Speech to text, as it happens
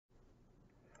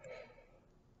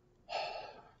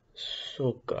そ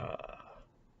うか。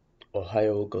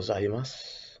Ohayou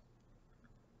gozaimasu.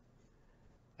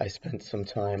 I spent some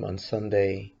time on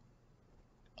Sunday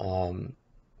um,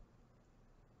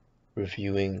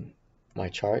 reviewing my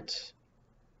charts,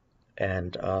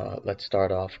 and let's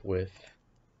start off with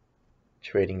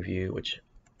TradingView, which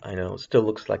I know still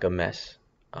looks like a mess.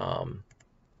 Um,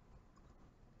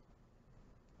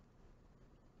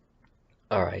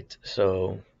 all right,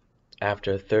 so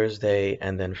after Thursday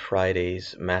and then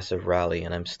Friday's massive rally,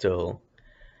 and I'm still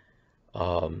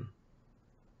um,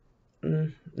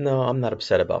 no, I'm not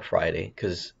upset about Friday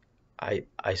because I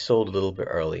sold a little bit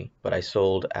early, but I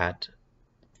sold at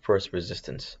first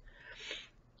resistance.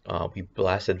 We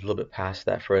blasted a little bit past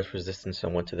that first resistance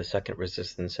and went to the second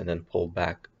resistance and then pulled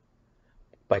back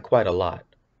by quite a lot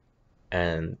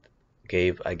and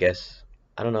gave, I guess,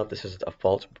 I don't know if this is a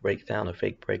false breakdown, a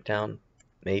fake breakdown,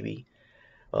 maybe.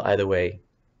 Well, either way,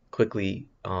 quickly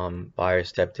buyers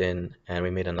stepped in and we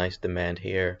made a nice demand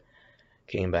here,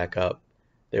 came back up.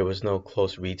 There was no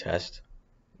close retest,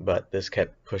 but this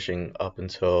kept pushing up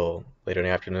until later in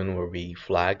the afternoon where we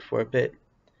flagged for a bit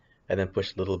and then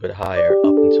pushed a little bit higher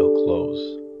up until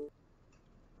close.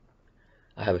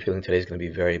 I have a feeling today's going to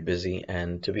be very busy,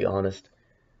 and to be honest,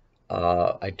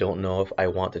 I don't know if I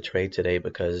want to trade today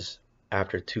because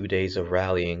after 2 days of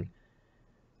rallying,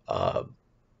 uh,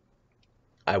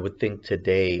 I would think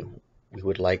today we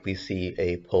would likely see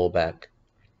a pullback.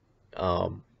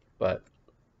 Um, but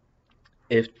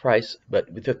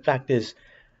but the fact is,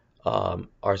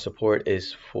 our support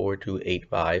is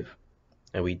 4285,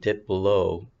 and we dipped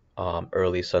below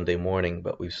early Sunday morning,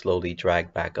 but we've slowly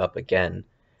dragged back up again.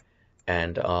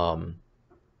 And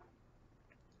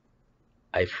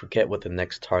I forget what the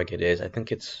next target is. I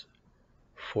think it's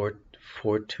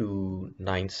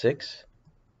 4296.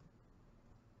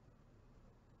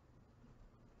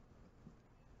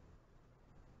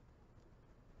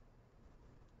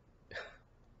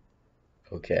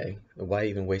 Okay, why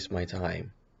even waste my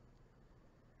time?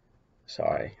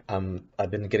 Sorry, I've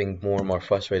been getting more and more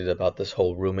frustrated about this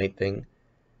whole roommate thing.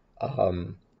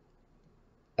 Um,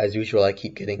 as usual, I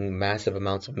keep getting massive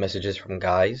amounts of messages from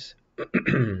guys,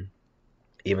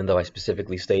 even though I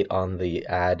specifically state on the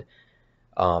ad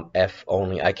F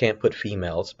only. I can't put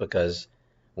females because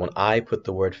when I put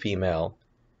the word female,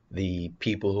 the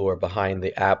people who are behind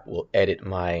the app will edit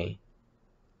my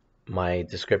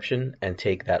description and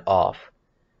take that off.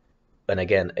 And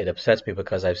again, it upsets me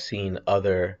because I've seen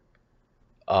other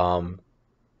um,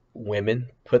 women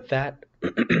put that.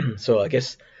 So I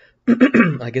guess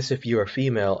I guess if you're a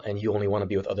female and you only want to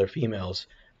be with other females,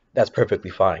 that's perfectly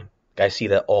fine. I see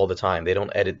that all the time. They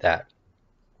don't edit that.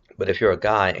 But if you're a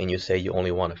guy and you say you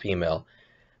only want a female,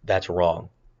 that's wrong.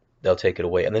 They'll take it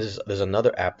away. And there's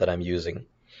another app that I'm using,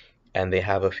 and they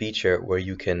have a feature where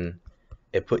you can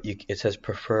it says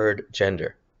preferred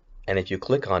gender, and if you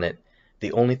click on it,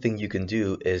 the only thing you can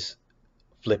do is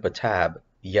flip a tab,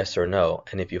 yes or no,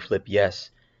 and if you flip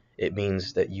yes, it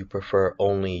means that you prefer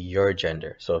only your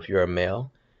gender. So if you're a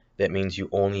male, that means you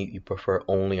prefer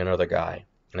only another guy,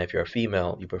 and if you're a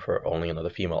female, you prefer only another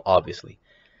female, obviously.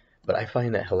 But I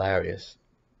find that hilarious.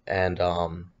 And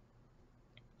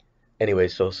anyway,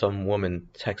 so some woman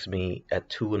texted me at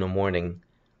 2 in the morning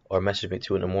or messaged me at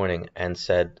 2 in the morning and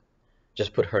said,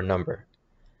 just put her number.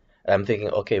 And I'm thinking,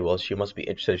 okay, well, she must be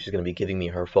interested. She's going to be giving me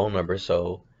her phone number.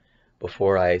 So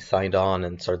before I signed on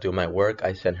and started doing my work,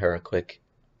 I sent her a quick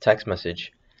text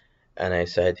message and I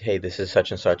said, hey, this is such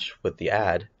and such with the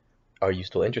ad. Are you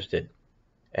still interested?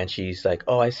 And she's like,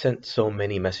 oh, I sent so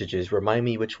many messages. Remind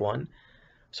me which one.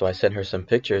 So I sent her some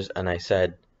pictures and I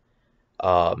said,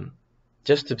 um,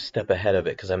 just to step ahead of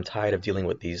it, because I'm tired of dealing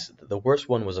with these. The worst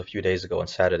one was a few days ago on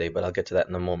Saturday, but I'll get to that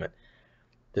in a moment.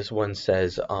 This one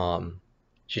says,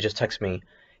 she just texted me,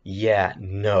 yeah,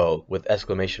 no, with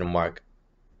exclamation mark,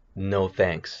 no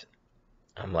thanks.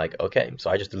 I'm like, okay, so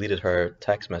I just deleted her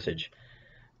text message.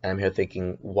 And I'm here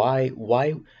thinking, why?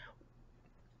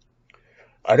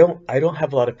 I don't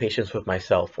have a lot of patience with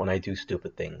myself when I do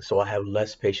stupid things, so I have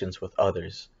less patience with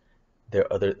others,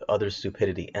 their other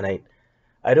stupidity, and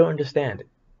I don't understand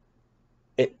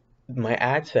it. My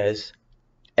ad says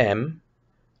M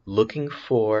looking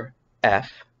for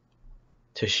F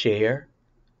to share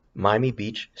Miami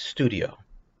Beach studio.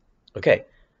 Okay,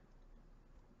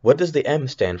 what does the M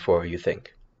stand for, you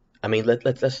think? I mean,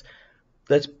 let's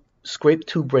scrape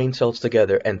two brain cells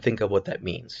together and think of what that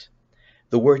means.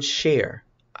 The word share,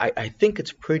 I think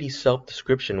it's pretty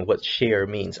self-description what share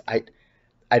means. I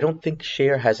don't think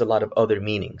share has a lot of other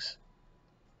meanings.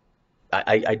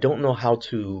 I don't know how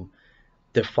to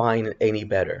define it any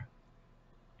better.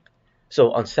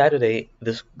 So on Saturday,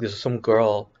 this some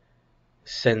girl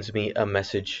sends me a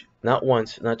message, not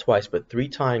once, not twice, but 3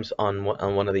 times on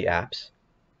one of the apps,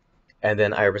 and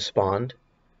then I respond,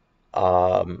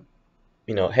 um,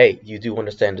 hey, you do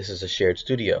understand this is a shared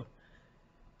studio.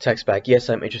 Text back, yes,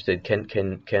 I'm interested.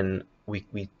 Can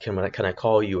I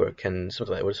call you, or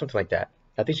something like that.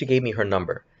 I think she gave me her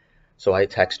number. So I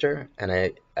text her,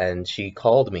 and she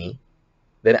called me,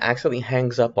 then accidentally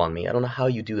hangs up on me. I don't know how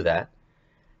you do that.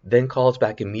 Then calls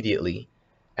back immediately,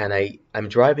 and I'm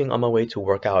driving on my way to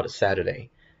work out Saturday,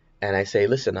 and I say,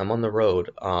 listen, I'm on the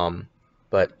road,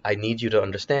 but I need you to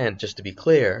understand, just to be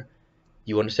clear,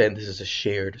 you understand this is a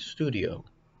shared studio.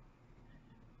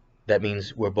 That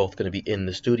means we're both going to be in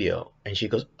the studio. And she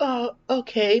goes, oh,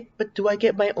 okay, but do I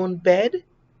get my own bed?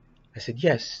 I said,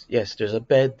 yes, yes, there's a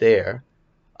bed there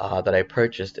that I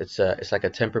purchased. It's like a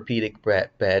Tempur-Pedic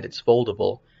bed. It's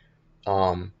foldable,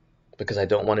 um, because I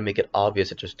don't want to make it obvious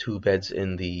that there's 2 beds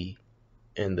in the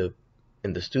in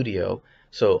the studio.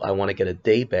 So I want to get a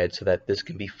day bed so that this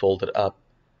can be folded up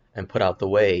and put out the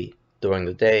way during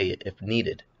the day if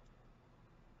needed.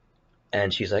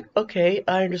 And she's like, okay,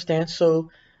 I understand. So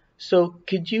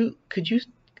could you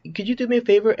do me a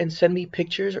favor and send me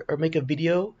pictures or make a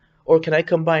video, or can I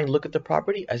come by and look at the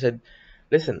property? I said,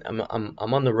 listen, I'm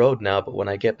on the road now, but when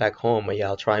I get back home, yeah,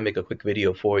 I'll try and make a quick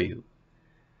video for you.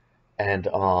 And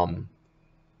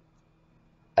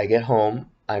I get home,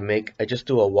 I just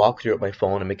do a walkthrough with my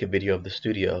phone and make a video of the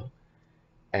studio,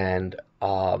 and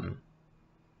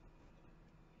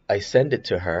I send it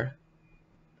to her,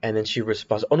 and then she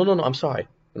responds, oh, no, no, no, I'm sorry.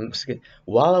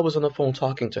 While I was on the phone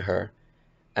talking to her,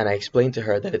 and I explained to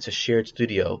her that it's a shared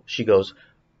studio, she goes,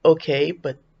 okay,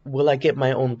 but will I get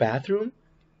my own bathroom?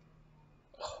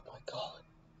 Oh my God.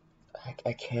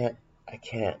 I can't.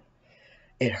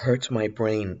 It hurts my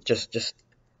brain. Just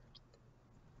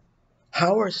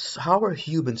how are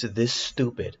humans this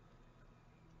stupid?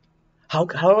 How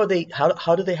do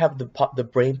they have the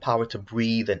brain power to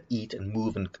breathe and eat and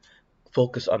move and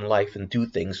focus on life and do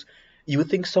things? You would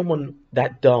think someone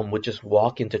that dumb would just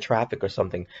walk into traffic or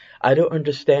something. I don't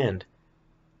understand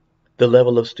the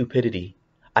level of stupidity.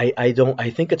 I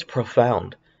think it's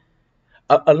profound.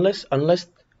 Unless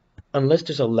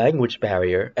there's a language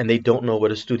barrier and they don't know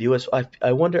what a studio is.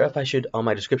 I wonder if I should, on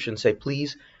my description, say,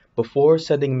 please, before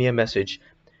sending me a message,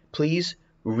 please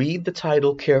read the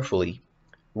title carefully,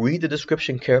 read the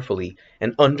description carefully,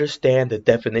 and understand the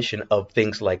definition of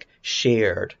things like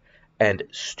shared and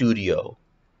studio.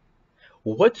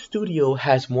 What studio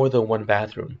has more than one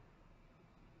bathroom?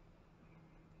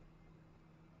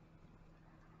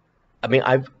 I mean,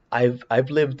 I've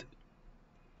lived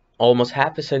almost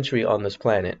half a century on this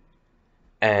planet,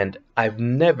 and I've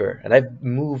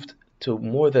moved to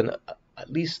more than at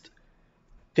least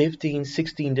 15,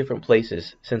 16 different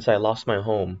places since I lost my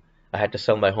home. I had to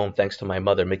sell my home thanks to my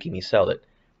mother making me sell it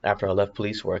after I left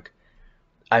police work.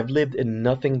 I've lived in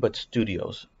nothing but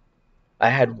studios. I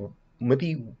had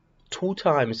maybe 2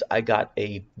 times I got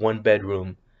a 1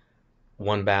 bedroom,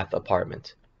 1 bath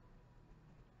apartment,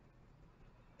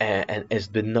 and it's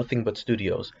been nothing but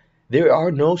studios. There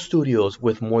are no studios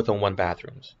with more than 1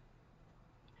 bathrooms.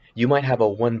 You might have a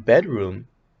 1 bedroom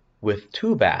with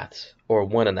 2 baths or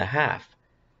 1.5,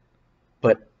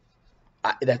 but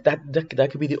that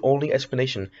could be the only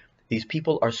explanation. These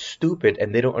people are stupid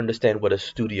and they don't understand what a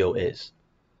studio is.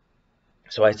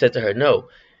 So I said to her, no,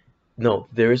 no,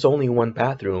 there is only 1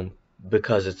 bathroom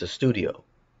because it's a studio.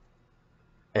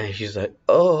 And she's like,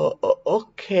 oh,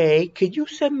 okay. Could you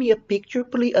send me a picture,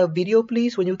 please, a video,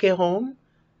 please, when you get home?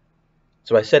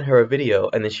 So I sent her a video,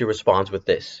 and then she responds with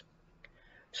this.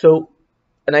 So,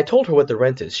 and I told her what the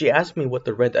rent is. She asked me what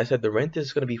the rent. I said the rent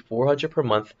is going to be $400 per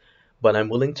month, but I'm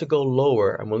willing to go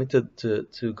lower. I'm willing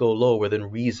to go lower within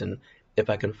reason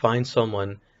if I can find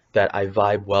someone that I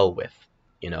vibe well with,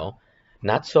 you know,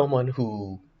 not someone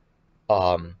who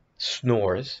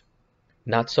snores,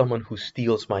 not someone who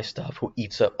steals my stuff, who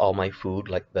eats up all my food,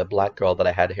 like the black girl that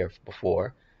I had here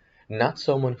before, not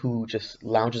someone who just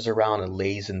lounges around and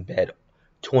lays in bed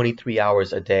 23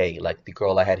 hours a day, like the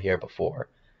girl I had here before,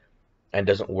 and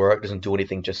doesn't work, doesn't do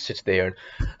anything, just sits there and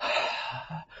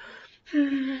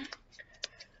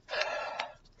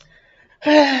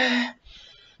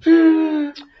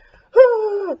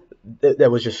that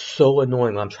was just so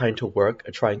annoying. I'm trying to work,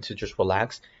 trying to just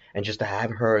relax, and just to have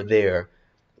her there,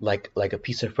 like a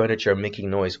piece of furniture making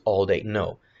noise all day.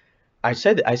 No, I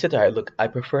said to her, look, I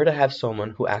prefer to have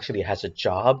someone who actually has a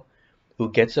job,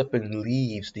 who gets up and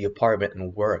leaves the apartment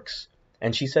and works.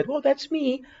 And she said, well, that's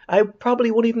me. I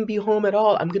probably won't even be home at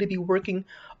all. I'm going to be working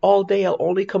all day. I'll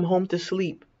only come home to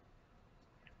sleep.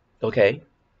 Okay.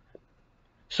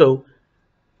 So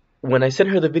when I sent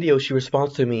her the video, she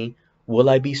responds to me, Will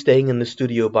I be staying in the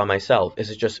studio by myself? Is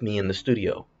it just me in the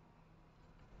studio?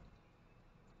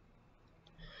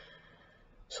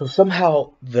 So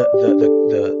somehow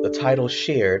the title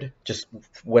shared just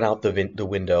went out the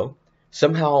window.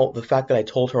 Somehow the fact that I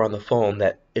told her on the phone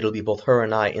that it'll be both her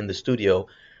and I in the studio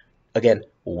again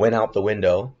went out the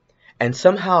window. And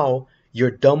somehow you're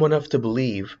dumb enough to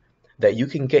believe that you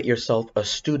can get yourself a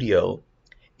studio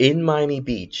in Miami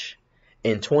Beach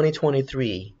in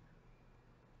 2023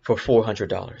 for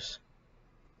 $400.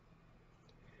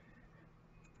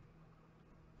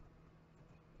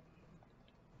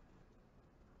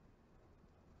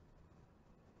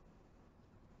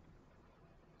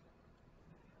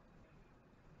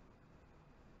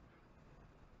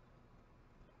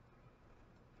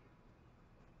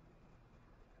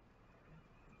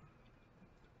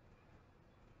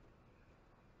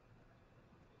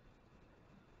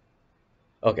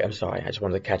 Okay, I'm sorry. I just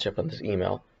wanted to catch up on this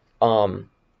email. Um,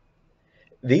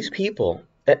 these people,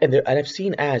 and I've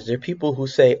seen ads. There are people who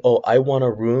say, "Oh, I want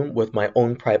a room with my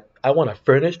own private. I want a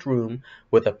furnished room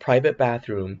with a private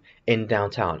bathroom in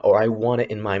downtown, or I want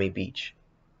it in Miami Beach."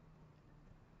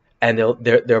 And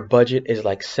their budget is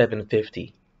like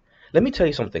 750. Let me tell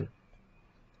you something.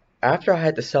 After I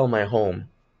had to sell my home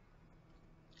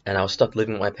and I was stuck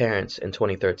living with my parents in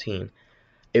 2013,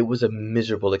 it was a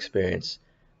miserable experience.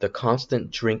 The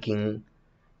constant drinking,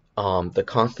 the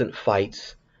constant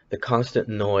fights, the constant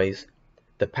noise,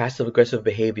 the passive aggressive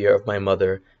behavior of my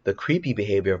mother, the creepy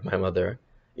behavior of my mother.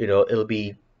 It'll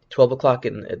be 12 o'clock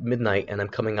at midnight and I'm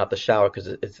coming out the shower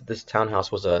because this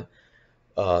townhouse was a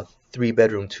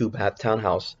three-bedroom, two-bath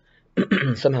townhouse.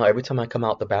 Somehow, every time I come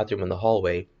out the bathroom in the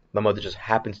hallway, my mother just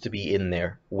happens to be in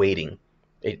there waiting.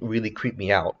 It really creeped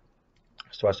me out.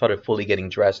 So I started fully getting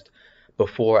dressed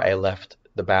before I left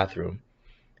the bathroom.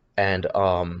 And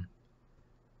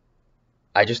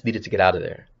I just needed to get out of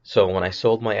there. So when I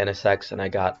sold my NSX and I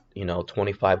got,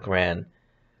 25 grand,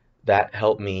 that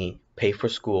helped me pay for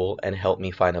school and helped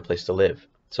me find a place to live.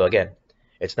 So again,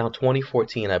 it's now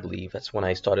 2014, I believe. That's when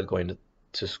I started going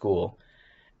to school.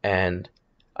 And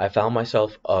I found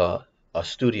myself a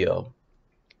studio.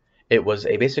 It was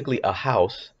basically a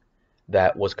house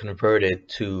that was converted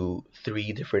to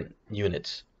three different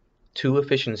units, two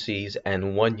efficiencies,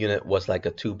 and one unit was like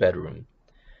a two-bedroom.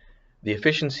 The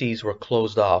efficiencies were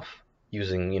closed off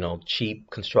using, cheap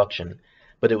construction,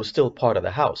 but it was still part of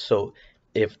the house. So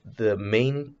if the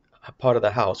main part of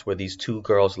the house where these two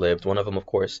girls lived, one of them, of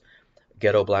course,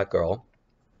 ghetto black girl,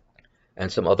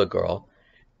 and some other girl,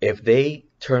 if they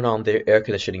turn on their air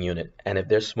conditioning unit and if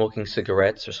they're smoking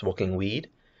cigarettes or smoking weed,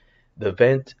 the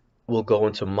vent will go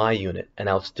into my unit and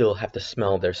I'll still have to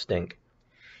smell their stink.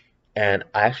 And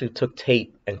I actually took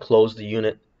tape and closed the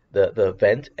unit, the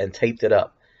vent, and taped it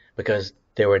up because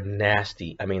they were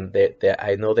nasty. I mean,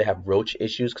 I know they have roach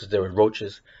issues because there were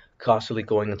roaches constantly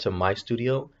going into my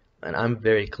studio, and I'm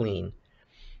very clean.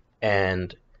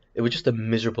 And it was just a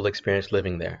miserable experience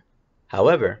living there.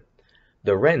 However,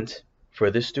 the rent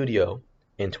for this studio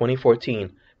in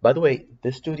 2014, by the way,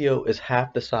 this studio is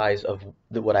half the size of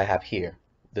what I have here,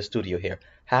 the studio here,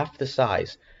 half the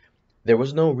size. There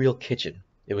was no real kitchen.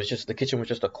 It was just the kitchen was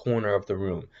just a corner of the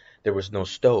room. There was no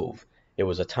stove. It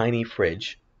was a tiny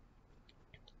fridge,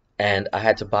 and I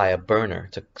had to buy a burner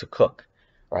to cook,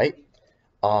 right?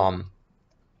 Um,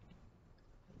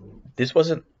 this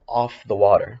wasn't off the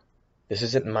water. This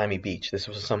isn't Miami Beach. This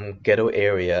was some ghetto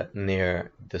area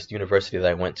near this university that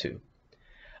I went to.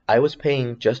 I was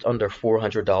paying just under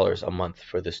 $400 a month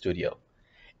for the studio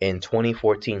in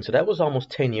 2014. So that was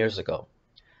almost 10 years ago.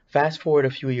 Fast forward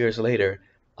a few years later,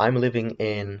 I'm living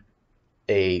in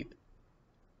a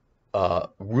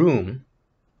room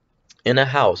in a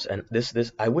house, and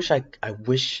this I wish. And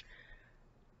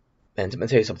let me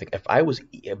tell you something. If I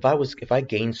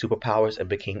gained superpowers and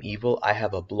became evil, I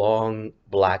have a long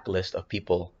black list of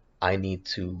people I need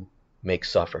to make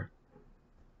suffer.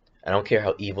 I don't care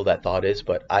how evil that thought is,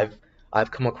 but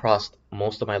I've come across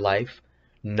most of my life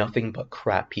nothing but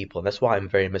crap people. And that's why I'm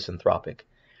very misanthropic.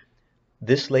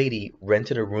 This lady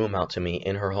rented a room out to me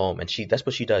in her home, and that's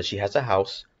what she does. She has a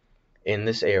house in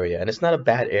this area, and it's not a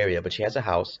bad area, but she has a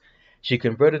house. She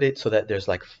converted it so that there's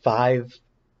like five,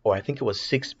 or I think it was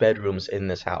six bedrooms in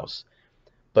this house,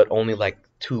 but only like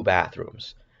two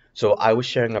bathrooms. So I was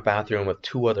sharing a bathroom with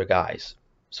two other guys.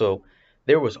 So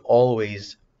there was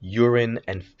always urine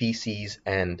and feces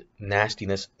and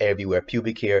nastiness everywhere,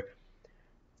 pubic hair.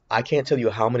 I can't tell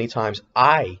you how many times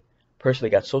I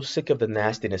personally got so sick of the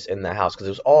nastiness in the house because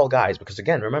it was all guys. Because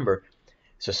again, remember,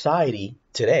 society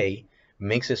today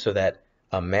makes it so that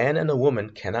a man and a woman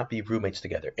cannot be roommates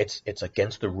together. It's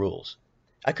against the rules.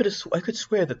 I could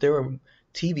swear that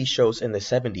TV shows in the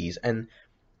 70s, and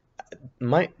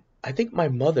my I think my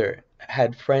mother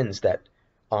had friends that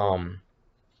um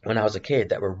when I was a kid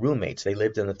that were roommates. They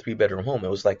lived in a three-bedroom home. It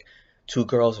was like two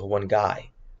girls and one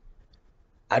guy.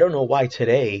 I don't know why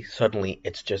today suddenly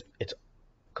it's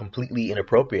completely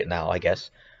inappropriate now, I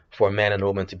guess, for a man and a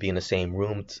woman to be in the same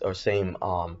room or same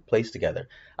place together.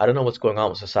 I don't know what's going on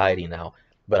with society now,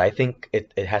 but I think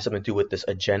it has something to do with this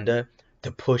agenda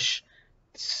to push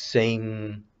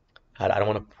same, I don't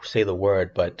want to say the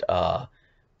word, but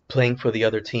playing for the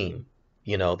other team.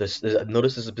 You know, I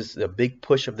notice there's a big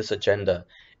push of this agenda,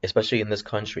 especially in this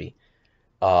country,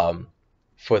 um,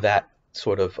 for that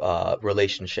sort of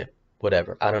relationship,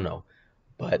 whatever. I don't know,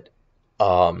 but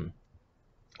um,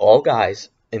 all guys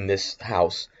in this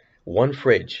house, one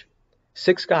fridge,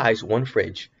 six guys, one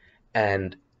fridge,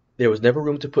 and there was never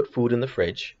room to put food in the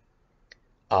fridge.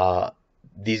 Uh,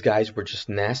 these guys were just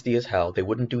nasty as hell. They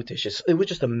wouldn't do dishes. It was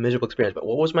just a miserable experience. But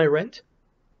what was my rent?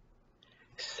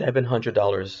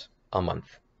 $700 a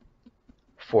month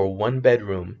for one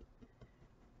bedroom,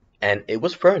 and it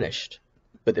was furnished.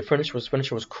 But the furniture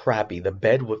was crappy. The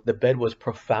bed was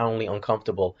profoundly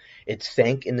uncomfortable. It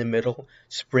sank in the middle.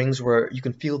 Springs were you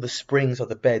can feel the springs of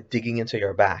the bed digging into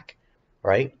your back,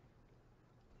 right?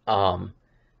 Um,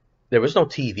 there was no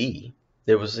TV.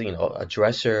 There was, a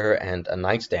dresser and a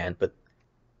nightstand, but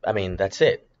I mean, that's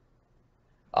it.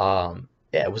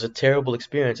 Yeah, it was a terrible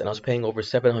experience, and I was paying over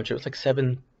 700. It was like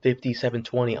 750,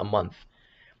 720 a month.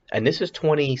 And this is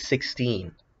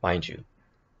 2016, mind you,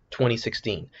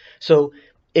 2016. So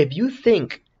if you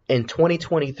think in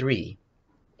 2023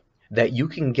 that you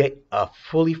can get a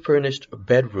fully furnished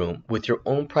bedroom with your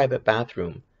own private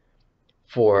bathroom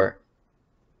for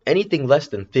anything less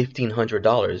than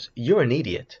 $1,500, you're an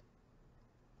idiot.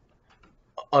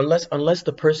 Unless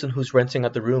the person who's renting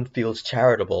out the room feels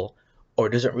charitable or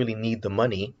doesn't really need the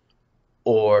money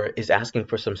or is asking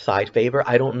for some side favor,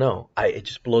 I don't know. It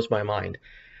just blows my mind.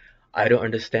 I don't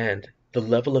understand. The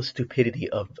level of stupidity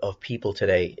of people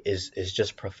today is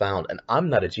just profound. And I'm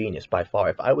not a genius by far.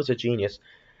 If I was a genius,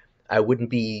 I wouldn't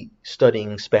be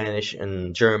studying Spanish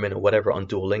and German or whatever on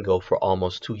Duolingo for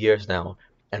almost 2 years now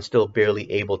and still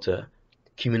barely able to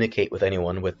communicate with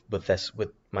anyone with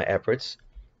my efforts.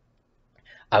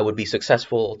 I would be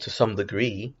successful to some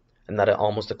degree and not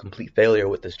almost a complete failure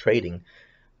with this trading.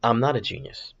 I'm not a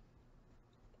genius.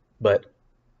 But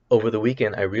over the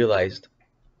weekend, I realized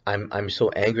I'm so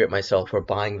angry at myself for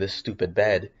buying this stupid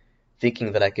bed,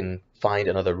 thinking that I can find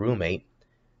another roommate.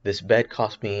 This bed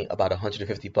cost me about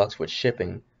 $150 with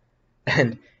shipping,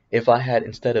 and if I had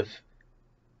instead of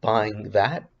buying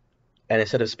that, and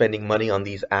instead of spending money on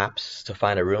these apps to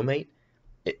find a roommate,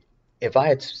 it, if I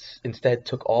had instead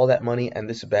took all that money and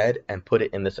this bed and put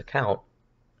it in this account,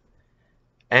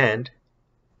 and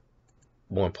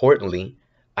more importantly,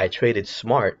 I traded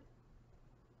smart,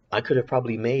 I could have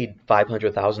probably made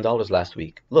 $500,000 last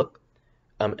week. Look,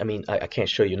 I mean, I can't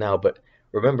show you now, but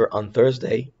remember on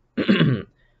Thursday,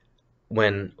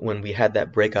 when we had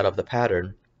that breakout of the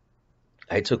pattern,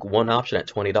 I took one option at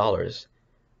 $20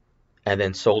 and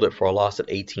then sold it for a loss of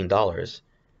 $18.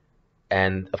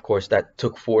 And of course, that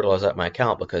took $4 out of my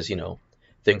account because,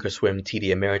 Thinkorswim, TD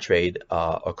Ameritrade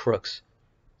are crooks.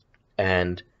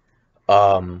 And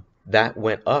that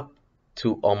went up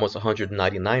to almost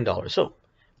 $199. So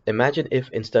imagine if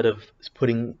instead of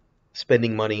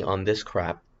spending money on this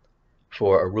crap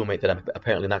for a roommate that I'm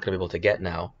apparently not going to be able to get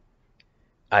now,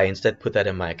 I instead put that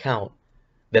in my account,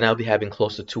 then I'll be having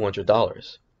close to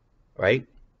 $200, right?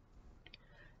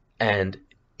 And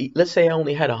let's say I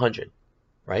only had 100,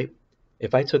 right?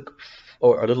 If I took,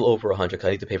 or a little over 100, because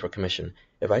I need to pay for commission.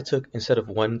 If I took, instead of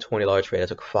one $20 trade, I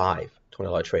took five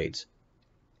 $20 trades.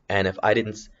 And if I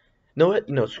didn't, know what?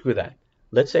 Screw that.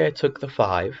 Let's say I took the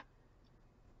five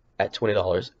at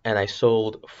 $20 and I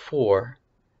sold four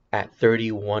at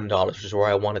 $31, which is where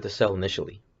I wanted to sell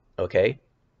initially. Okay?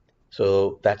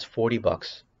 So that's 40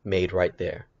 bucks made right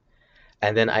there.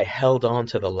 And then I held on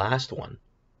to the last one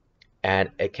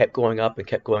and it kept going up and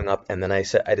kept going up. And then I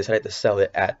decided to sell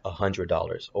it at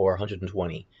 $100 or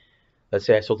 120. Let's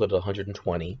say I sold it at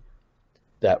 120,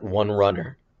 that one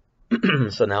runner.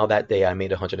 So now that day I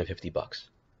made 150 bucks.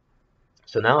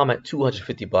 So now I'm at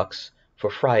 250 bucks for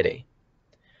Friday.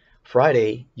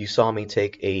 Friday, you saw me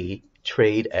take a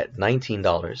trade at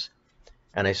 $19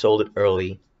 and I sold it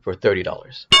early for $30,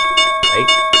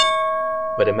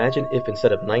 right? But imagine if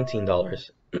instead of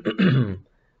 $19,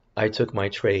 I took my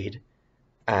trade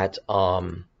at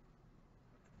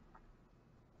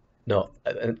no,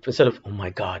 instead of, oh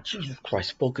my God, Jesus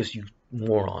Christ, focus, you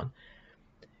moron.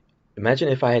 Imagine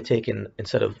if I had taken,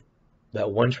 instead of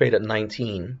that one trade at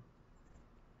 19,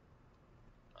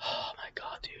 Oh my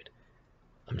God, dude.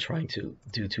 I'm trying to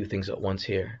do two things at once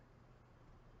here.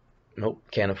 Nope,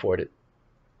 can't afford it.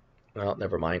 Well,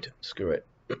 never mind. Screw it.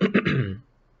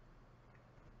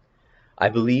 I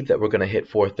believe that we're going to hit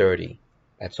 430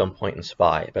 at some point in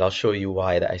SPY, but I'll show you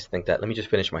why that I think that. Let me just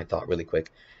finish my thought really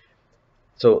quick.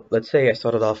 So let's say I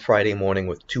started off Friday morning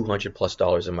with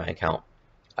 $200+ in my account.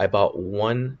 I bought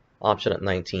one option at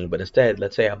 19, but instead,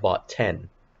 let's say I bought 10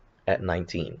 at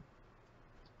 19,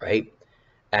 right?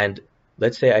 And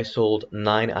let's say I sold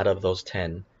 9 out of those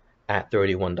 10 at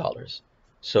 $31.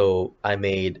 So I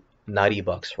made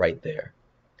 $90 right there.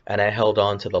 And I held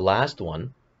on to the last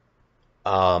one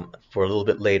for a little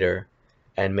bit later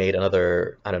and made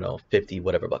another, I don't know, 50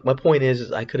 whatever bucks. My point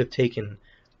is I could have taken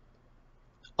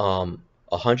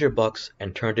 $100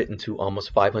 and turned it into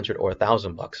almost 500 or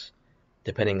 $1,000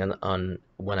 depending on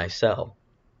when I sell.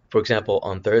 For example,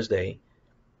 on Thursday,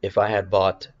 if I had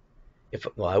bought, if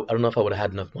well, I don't know if I would have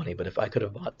had enough money, but if I could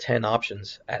have bought 10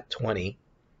 options at 20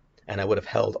 and I would have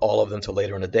held all of them till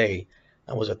later in the day,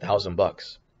 that was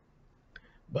 $1,000.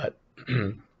 But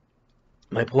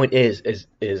my point is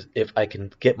if I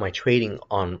can get my trading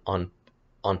on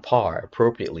par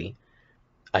appropriately,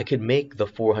 I could make the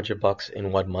 $400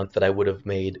 in 1 month that I would have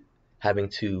made having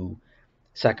to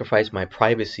sacrifice my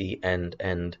privacy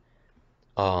and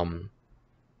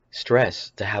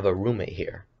stress to have a roommate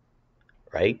here,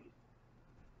 right?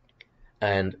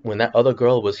 And when that other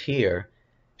girl was here,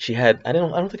 she had I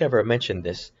don't think I ever mentioned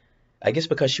this. I guess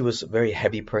because she was a very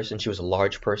heavy person, she was a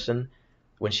large person.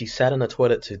 When she sat on the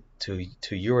toilet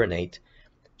to urinate,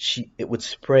 it would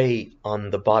spray on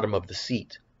the bottom of the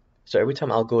seat. So every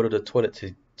time I'll go to the toilet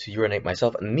to urinate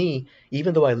myself, and me,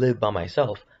 even though I live by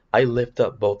myself, I lift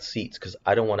up both seats because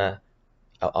I don't want to.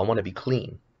 I want to be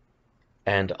clean.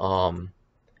 And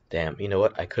damn, you know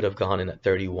what? I could have gone in at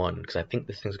 31 because I think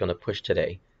this thing's gonna push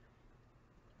today.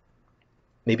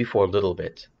 Maybe for a little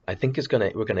bit. I think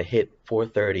we're gonna hit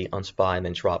 430 on SPY and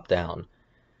then drop down.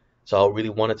 So I really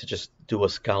wanted to just do a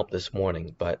scalp this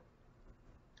morning, but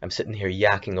I'm sitting here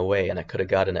yakking away and I could have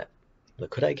gotten it.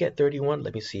 Could I get 31?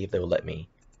 Let me see if they will let me.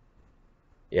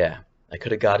 Yeah, I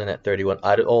could have gotten at 31.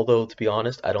 Although, to be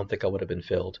honest, I don't think I would have been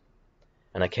filled.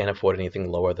 And I can't afford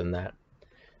anything lower than that.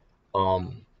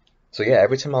 Um, so yeah,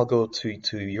 every time I'll go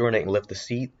to urinate and lift the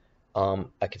seat,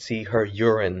 I could see her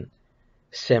urine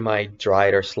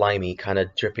semi-dried or slimy kind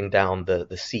of dripping down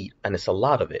the seat, and it's a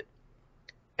lot of it.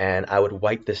 And I would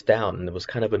wipe this down, and it was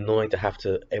kind of annoying to have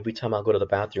to, every time I'll go to the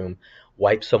bathroom,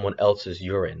 wipe someone else's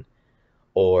urine.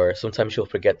 Or sometimes she'll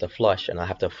forget to flush, and I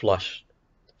have to flush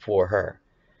for her.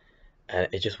 And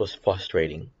it just was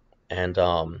frustrating. And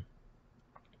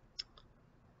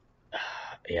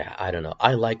yeah, I don't know.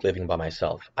 I like living by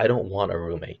myself. I don't want a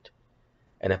roommate.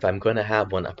 And if I'm going to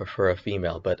have one, I prefer a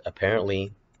female, but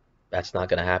apparently that's not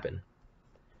going to happen.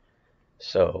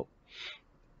 So,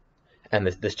 and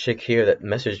this chick here that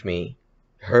messaged me,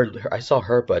 I saw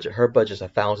her budget. Her budget's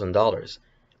 $1,000.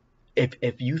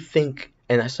 If you think,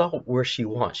 and I saw where she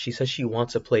wants. She says she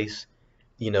wants a place,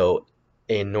 you know,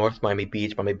 in North Miami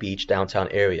Beach, downtown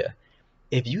area.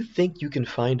 If you think you can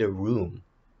find a room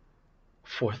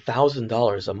for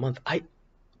 $1,000 a month, I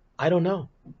don't know.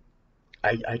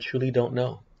 I truly don't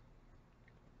know.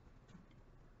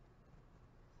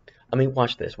 I mean,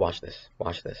 watch this, watch this,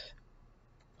 watch this.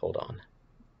 Hold on.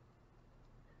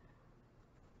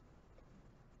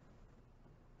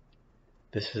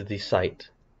 This is the site,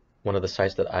 one of the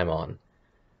sites that I'm on.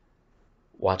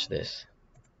 Watch this.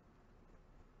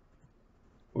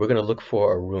 We're gonna look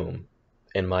for a room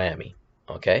in Miami,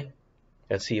 okay?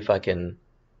 Let's see if it'll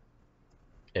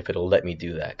let me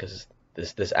do that, because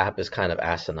this app is kind of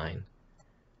asinine.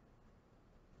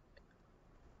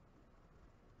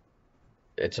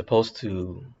 It's supposed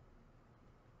to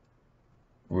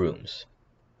rooms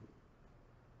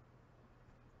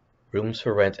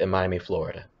for rent in Miami,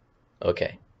 Florida.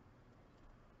 Okay.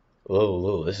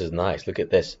 Whoa, this is nice. Look at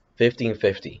this.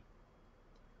 1550.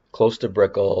 Close to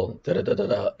Brickell. Da da da da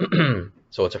da.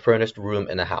 So it's a furnished room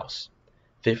in a house.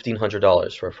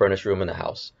 $1,500 for a furnished room in a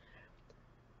house.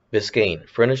 Biscayne,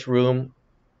 furnished room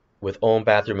with own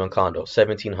bathroom and condo,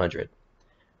 $1,700.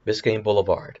 Biscayne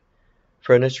Boulevard,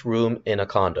 furnished room in a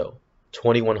condo,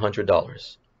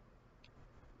 $2,100.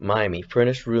 Miami,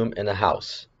 furnished room in a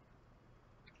house.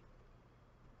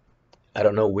 I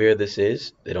don't know where this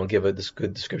is. They don't give a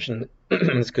good description.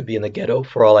 This could be in the ghetto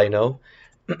for all I know.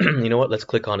 You know what? Let's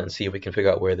click on it and see if we can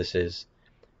figure out where this is.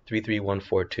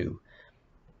 33142.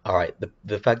 All right.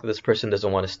 The fact that this person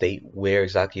doesn't want to state where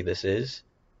exactly this is.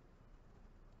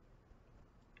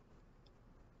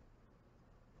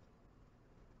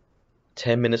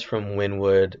 "10 minutes from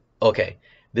Wynwood." Okay.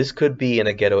 This could be in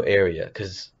a ghetto area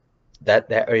because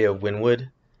that area of Wynwood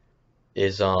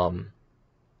is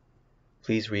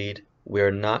please read,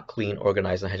 we're not clean,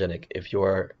 organized, and hygienic. If you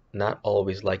are not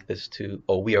always like this too,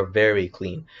 oh, we are very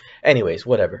clean. Anyways,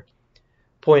 whatever.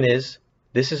 Point is,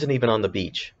 this isn't even on the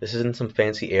beach. This isn't some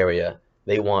fancy area.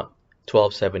 They want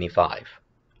 1275.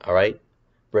 All right?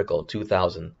 Brickell,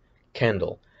 2000.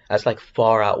 Kendall, that's like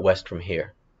far out west from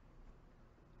here.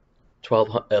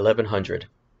 1100.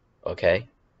 Okay?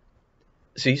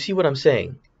 So you see what I'm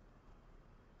saying?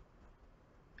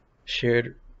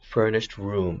 Shared furnished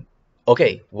room.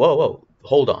 Okay, whoa.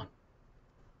 Hold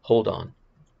on.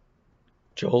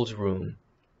 Joel's room.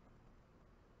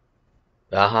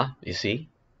 You see?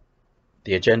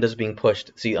 The agenda's being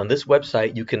pushed. See, on this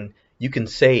website, you can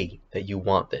say that you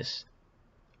want this.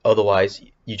 Otherwise,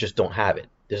 you just don't have it.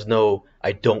 There's no,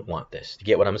 I don't want this. You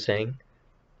get what I'm saying?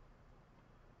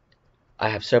 I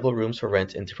have several rooms for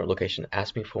rent in different locations.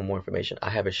 Ask me for more information.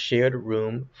 I have a shared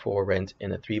room for rent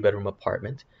in a 3-bedroom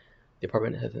apartment. The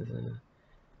apartment has...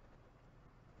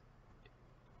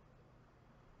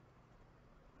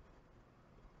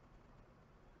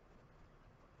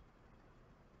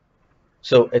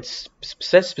 So it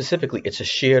says specifically it's a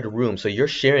shared room, so you're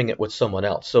sharing it with someone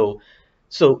else. So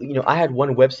I had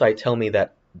one website tell me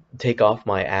that take off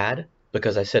my ad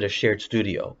because I said a shared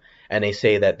studio, and they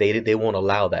say that they won't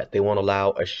allow that. They won't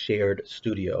allow a shared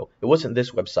studio. It wasn't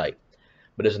this website,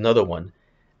 but there's another one,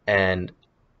 and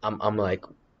I'm like,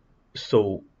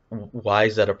 so why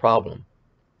is that a problem?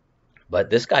 But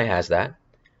this guy has that.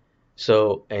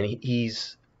 So and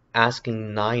he's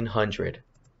asking 900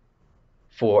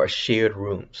 for a shared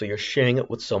room. So you're sharing it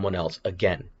with someone else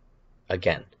again.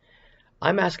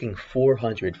 I'm asking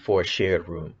 400 for a shared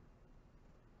room.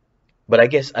 But I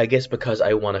guess because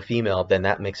I want a female, then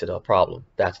that makes it a problem.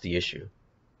 That's the issue.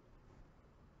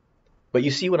 But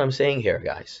you see what I'm saying here,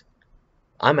 guys?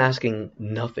 I'm asking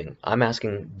nothing. I'm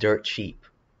asking dirt cheap.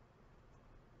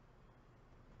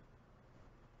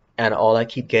 And all I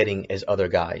keep getting is other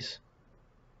guys.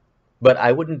 But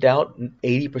I wouldn't doubt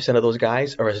 80% of those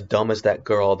guys are as dumb as that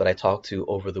girl that I talked to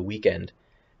over the weekend.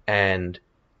 And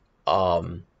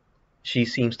she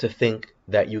seems to think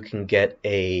that you can get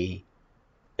a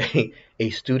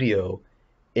studio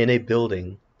in a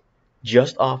building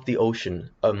just off the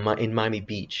ocean in Miami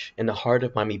Beach, in the heart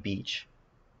of Miami Beach,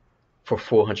 for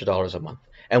 $400 a month.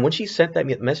 And when she sent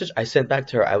that message, I sent back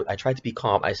to her, I tried to be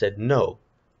calm. I said, no,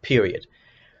 period.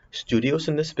 Studios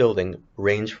in this building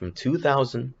range from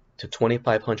 $2,000 to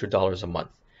 $2,500 a month.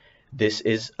 This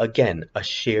is, again, a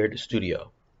shared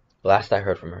studio. Last I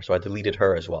heard from her, so I deleted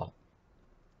her as well.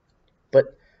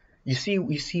 But you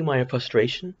see my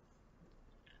frustration?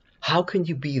 How can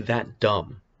you be that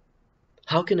dumb?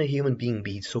 How can a human being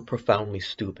be so profoundly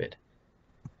stupid?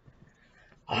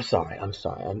 I'm sorry. I'm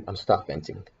stop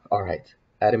venting. All right.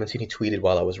 Adam Mancini tweeted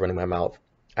while I was running my mouth.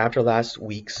 After last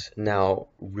week's now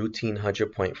routine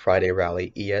 100-point Friday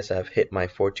rally, ESF hit my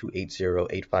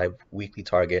 428085 weekly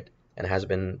target and has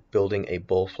been building a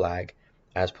bull flag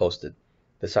as posted.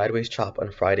 The sideways chop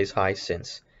on Friday's high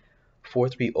since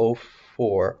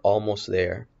 4304, almost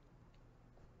there.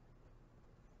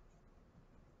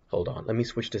 Hold on, let me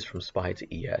switch this from SPY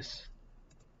to ES.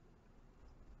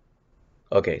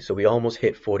 Okay, so we almost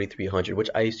hit 4300, which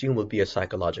I assume would be a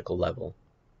psychological level.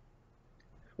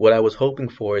 What I was hoping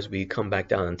for is we come back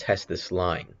down and test this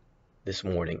line this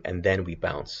morning, and then we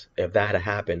bounce. If that had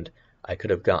happened, I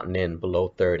could have gotten in below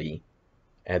 30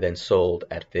 and then sold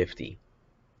at 50.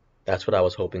 That's what I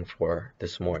was hoping for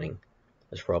this morning,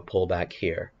 is for a pullback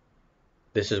here.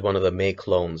 This is one of the May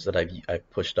clones that I've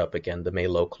pushed up again, the May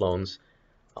low clones.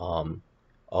 All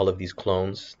of these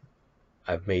clones,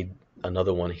 I've made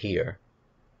another one here.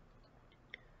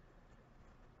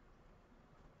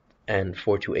 And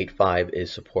 4285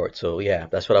 is support. So yeah,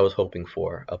 that's what I was hoping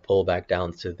for, a pullback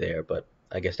down to there, but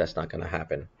I guess that's not going to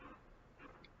happen.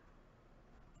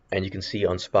 And you can see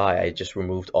on SPY, I just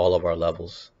removed all of our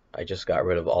levels. I just got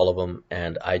rid of all of them,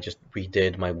 and I just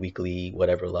redid my weekly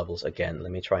whatever levels again.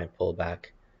 Let me try and pull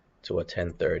back to a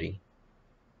 1030.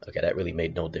 Okay, that really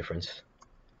made no difference.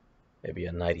 Maybe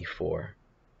a 94.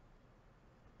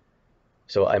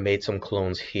 So I made some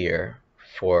clones here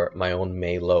for my own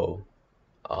May low.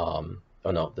 Oh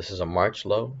no, this is a March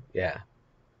low, yeah.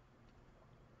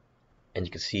 And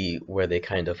you can see where they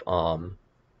kind of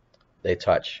they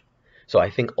touch. So I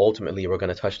think ultimately we're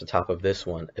going to touch the top of this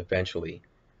one eventually.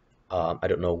 I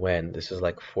don't know when. This is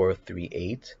like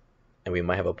 438, and we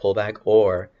might have a pullback,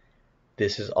 or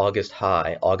this is August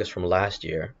high, August from last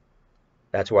year.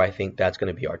 That's where I think that's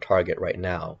going to be our target right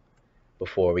now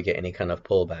before we get any kind of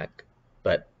pullback.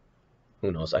 But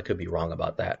who knows? I could be wrong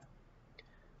about that.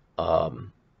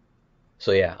 Um,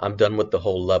 so yeah, I'm done with the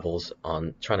whole levels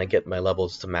on trying to get my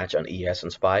levels to match on ES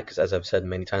and SPY because as I've said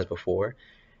many times before,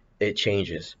 it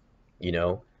changes. You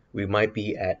know, we might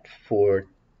be at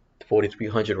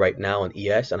 4,300 right now on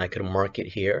ES and I could mark it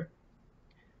here,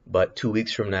 but 2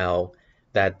 weeks from now,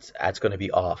 that's going to be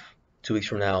off. 2 weeks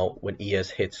from now, when ES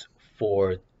hits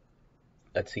four,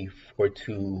 let's see,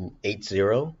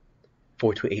 4280,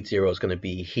 4280 is going to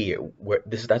be here. Where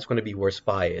that's going to be where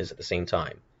SPY is at the same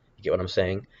time. You get what I'm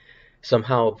saying?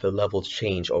 Somehow the levels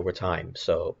change over time,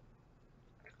 so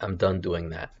I'm done doing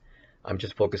that. I'm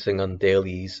just focusing on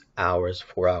dailies, hours,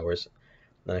 4 hours,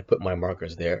 and I put my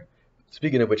markers there.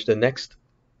 Speaking of which, the next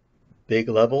big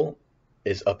level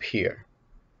is up here.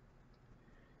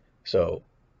 So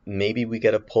maybe we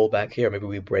get a pullback here, maybe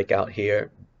we break out here,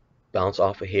 bounce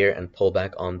off of here, and pull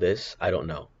back on this. I don't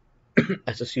know.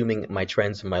 That's assuming my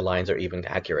trends and my lines are even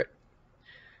accurate.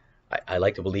 I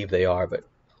like to believe they are, but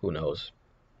who knows?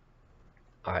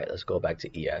 All right, let's go back to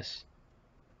ES.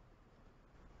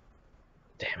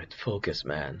 Damn it, focus,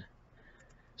 man.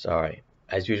 Sorry.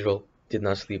 As usual, did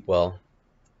not sleep well.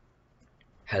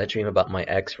 Had a dream about my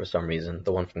ex for some reason,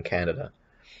 the one from Canada.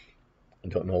 I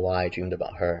don't know why I dreamed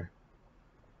about her.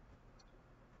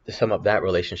 To sum up that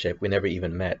relationship, we never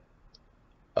even met.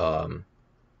 Um,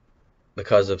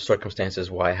 because of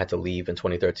circumstances why I had to leave in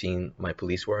 2013, my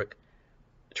police work,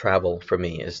 travel for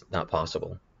me is not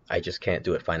possible. I just can't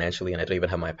do it financially, and I don't even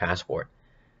have my passport.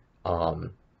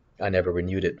 Um, I never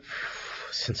renewed it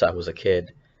since I was a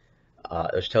kid.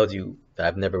 Which tells you that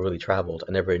I've never really traveled.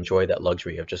 I never enjoyed that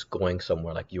luxury of just going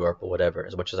somewhere like Europe or whatever,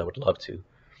 as much as I would love to.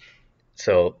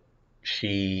 So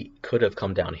she could have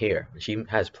come down here. She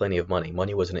has plenty of money.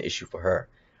 Money wasn't an issue for her.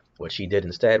 What she did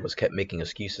instead was kept making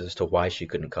excuses as to why she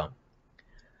couldn't come.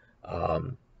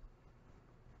 Um,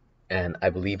 and I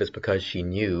believe it's because she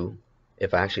knew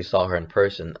if I actually saw her in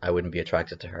person, I wouldn't be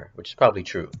attracted to her, which is probably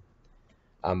true.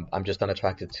 I'm just not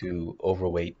attracted to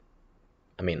overweight.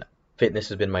 I mean, fitness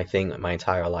has been my thing my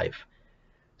entire life.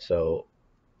 So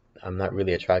I'm not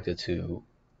really attracted to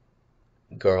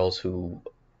girls who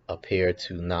appear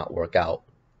to not work out.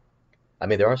 I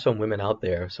mean, there are some women out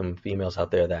there, some females out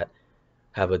there that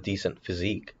have a decent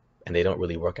physique and they don't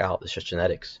really work out. It's just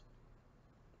genetics,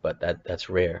 but that's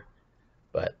rare.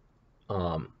 But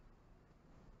um,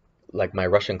 like my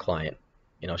Russian client,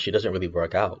 she doesn't really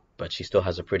work out, but she still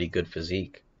has a pretty good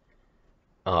physique,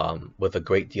 with a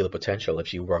great deal of potential if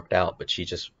she worked out, but she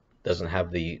just doesn't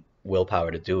have the willpower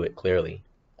to do it, clearly.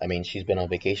 I mean, she's been on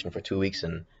vacation for 2 weeks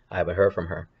and I haven't heard from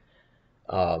her.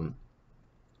 Um,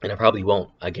 and I probably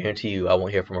won't. I guarantee you I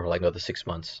won't hear from her for like another 6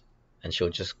 months and she'll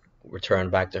just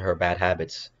return back to her bad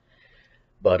habits.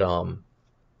 But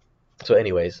so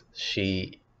anyways,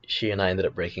 she and I ended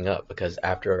up breaking up because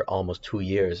after almost 2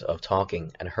 years of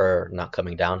talking and her not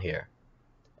coming down here,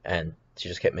 and she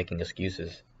just kept making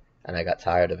excuses, and I got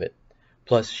tired of it.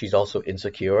 Plus, she's also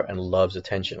insecure and loves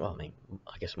attention. Well, I mean,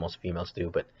 I guess most females do,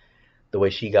 but the way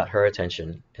she got her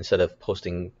attention, instead of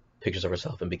posting pictures of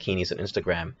herself in bikinis on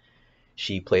Instagram,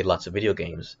 she played lots of video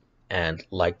games and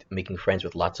liked making friends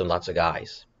with lots and lots of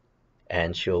guys.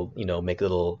 And she'll, make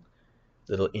little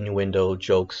innuendo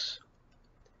jokes.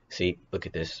 See, look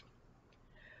at this.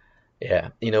 Yeah,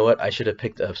 you know what? I should have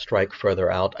picked a strike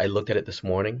further out. I looked at it this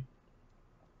morning,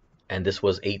 and this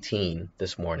was 18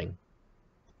 this morning.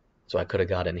 So I could have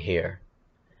got in here.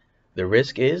 The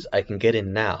risk is I can get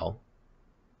in now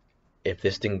if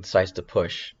this thing decides to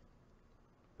push.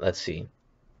 Let's see.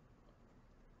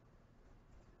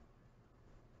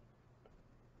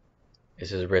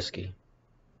 This is risky.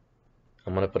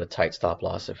 I'm going to put a tight stop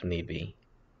loss if need be.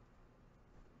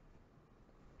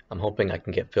 I'm hoping I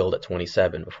can get filled at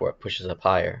 27 before it pushes up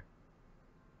higher.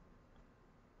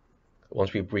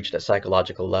 Once we breach that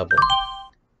psychological level.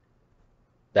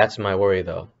 That's my worry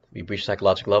though. We breach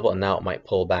psychological level and now it might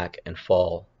pull back and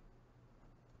fall.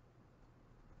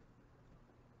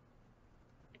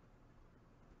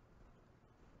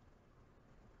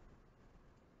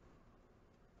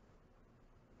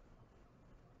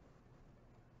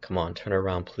 Come on, turn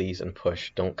around please and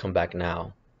push. Don't come back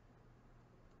now.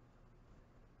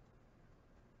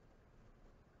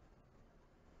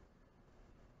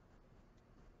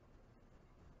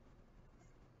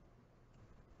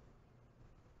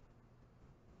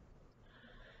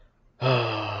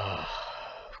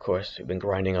 Of course, we've been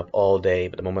grinding up all day,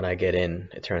 but the moment I get in,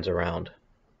 it turns around.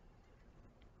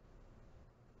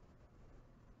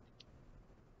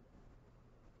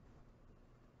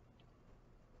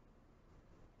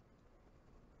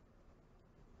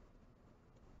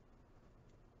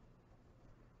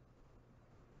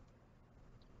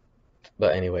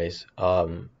 But anyways,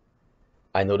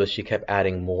 I noticed she kept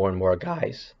adding more and more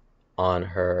guys on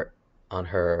her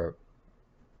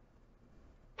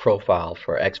profile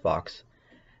for Xbox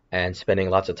and spending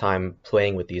lots of time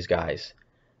playing with these guys.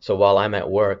 So while I'm at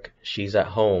work, she's at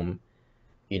home,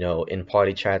 in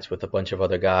party chats with a bunch of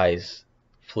other guys,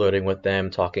 flirting with them,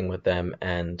 talking with them,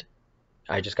 and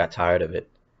I just got tired of it.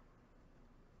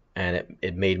 And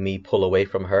it made me pull away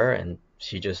from her, and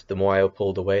the more I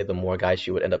pulled away, the more guys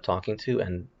she would end up talking to,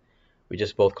 and we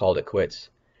just both called it quits.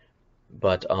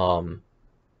 But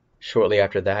shortly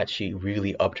after that, she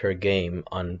really upped her game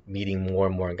on meeting more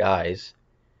and more guys,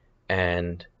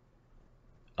 and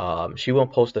she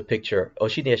won't post a picture. Oh,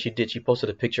 she did. She posted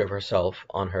a picture of herself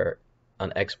on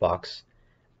Xbox,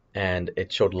 and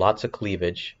it showed lots of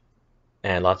cleavage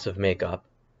and lots of makeup.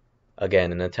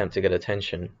 Again, an attempt to get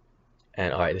attention.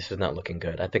 And all right, this is not looking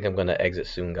good. I think I'm gonna exit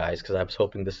soon, guys, because I was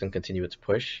hoping this can continue its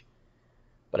push,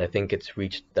 but I think it's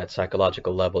reached that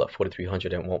psychological level at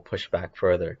 4,300 and won't push back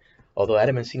further. Although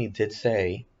Adam Mancini did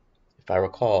say, if I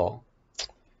recall,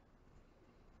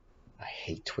 I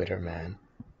hate Twitter, man.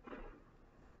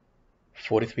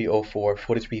 4304,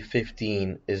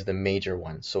 4315 is the major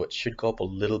one, so it should go up a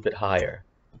little bit higher,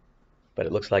 but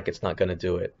it looks like it's not going to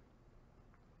do it.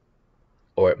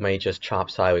 Or it may just chop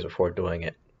sideways before doing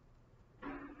it.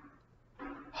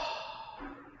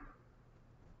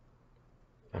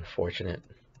 Unfortunate.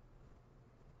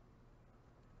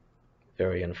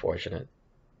 Very unfortunate.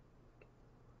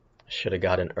 Should have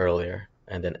gotten earlier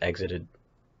and then exited.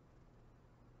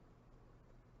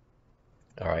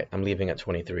 Alright, I'm leaving at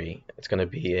 23. It's going to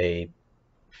be a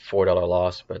 $4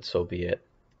 loss, but so be it.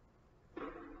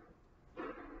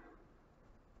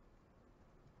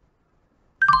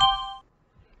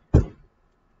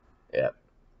 Yeah.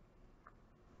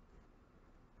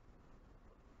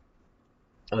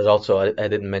 I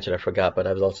didn't mention, I forgot, but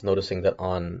I was also noticing that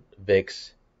on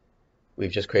VIX,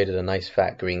 we've just created a nice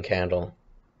fat green candle.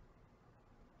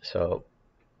 So,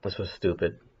 this was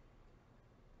stupid.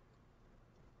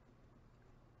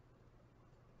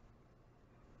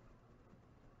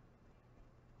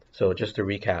 So just to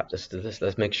recap,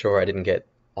 let's make sure I didn't get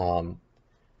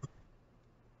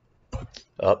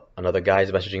another guy's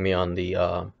messaging me on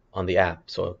the app.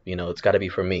 So it's got to be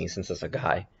for me since it's a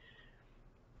guy.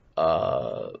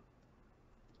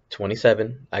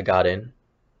 27 I got in,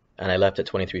 and I left at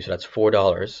 23, so that's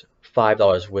 $4,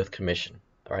 $5 with commission.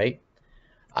 All right,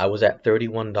 I was at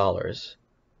 $31,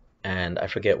 and I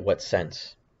forget what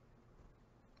cents.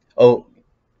 Oh,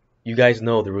 you guys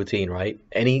know the routine, right?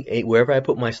 Wherever I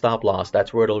put my stop loss,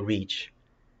 that's where it'll reach,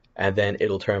 and then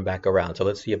it'll turn back around. So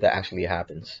let's see if that actually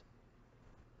happens.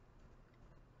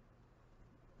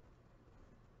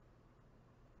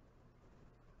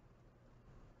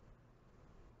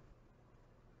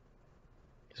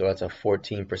 So that's a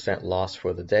 14% loss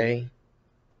for the day.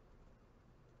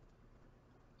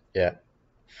 Yeah,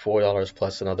 $4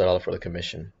 plus another dollar for the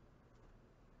commission.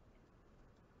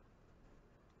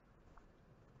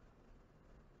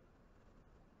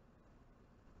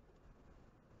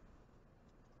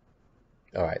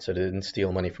 All right, so they didn't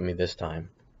steal money from me this time.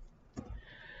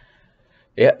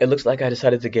 Yeah, it looks like I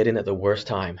decided to get in at the worst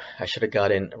time. I should have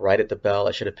got in right at the bell.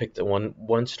 I should have picked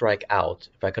one strike out.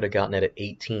 If I could have gotten it at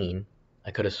 18,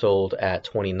 I could have sold at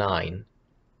 29.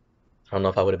 I don't know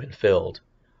if I would have been filled,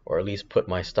 or at least put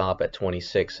my stop at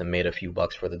 26 and made a few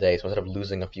bucks for the day. So instead of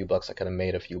losing a few bucks, I could have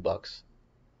made a few bucks.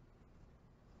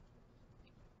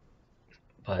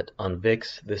 But on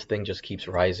VIX, this thing just keeps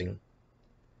rising.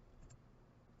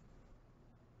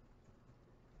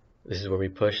 This is where we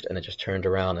pushed and it just turned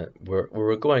around, and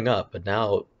we're going up, but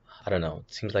now I don't know,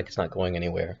 it seems like it's not going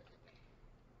anywhere.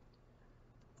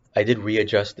 I did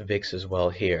readjust the VIX as well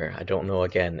here. I don't know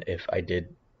again if I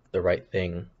did the right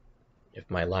thing, if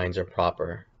my lines are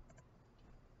proper.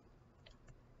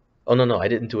 Oh no, I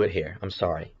didn't do it here. I'm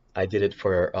sorry. I did it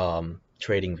for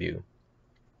TradingView.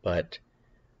 But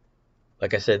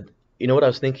like I said, you know what I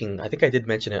was thinking? I think I did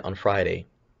mention it on Friday.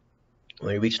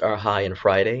 When we reached our high on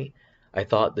Friday, I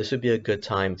thought this would be a good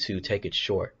time to take it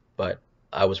short, but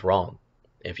I was wrong.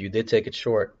 If you did take it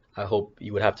short, I hope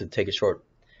you would have to take it short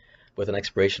with an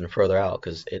expiration further out,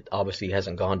 because it obviously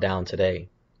hasn't gone down today.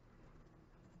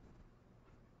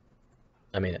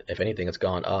 I mean, if anything, it's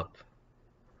gone up.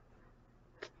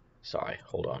 Sorry,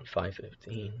 hold on,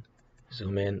 515.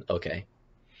 Zoom in, okay.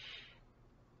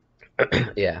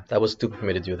 Yeah, that was stupid for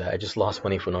me to do that. I just lost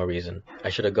money for no reason. I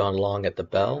should have gone long at the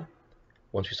bell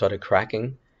once we started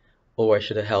cracking, or I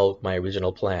should have held my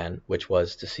original plan, which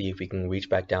was to see if we can reach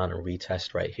back down and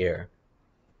retest right here.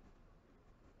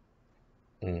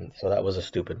 So that was a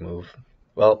stupid move.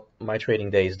 Well, my trading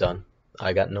day is done.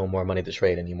 I got no more money to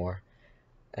trade anymore.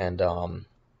 And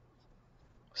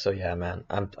so yeah, man,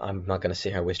 I'm not gonna sit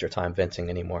here and waste your time venting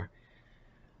anymore.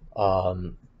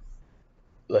 Um,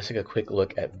 let's take a quick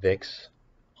look at VIX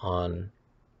on.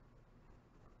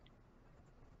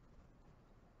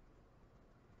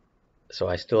 So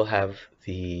I still have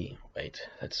the wait.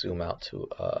 Let's zoom out to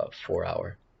 4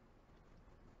 hour.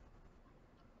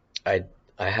 I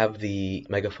I have the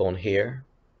megaphone here,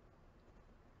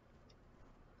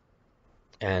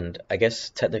 and I guess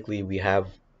technically we have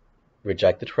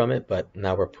rejected from it, but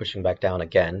now we're pushing back down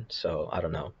again. So I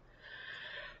don't know.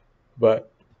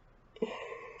 But my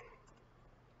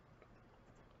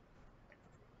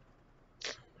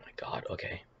God,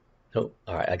 okay. Nope.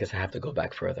 All right, I guess I have to go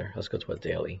back further. Let's go to a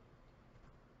daily.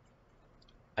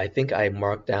 I think I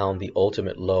marked down the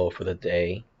ultimate low for the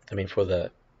day. I mean for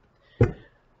the.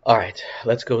 All right,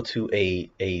 let's go to a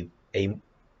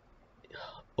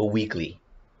weekly.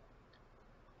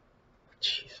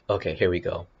 Jeez. Okay, here we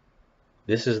go.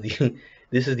 This is the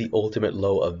this is the ultimate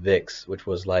low of VIX, which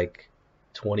was like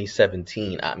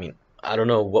 2017. I mean, I don't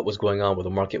know what was going on where the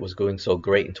market was going so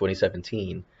great in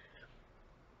 2017,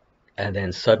 and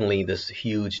then suddenly this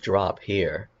huge drop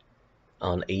here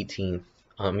on 18th.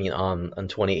 I mean, on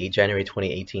 28 January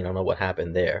 2018. I don't know what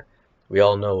happened there. We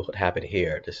all know what happened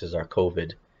here. This is our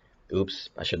COVID. Oops,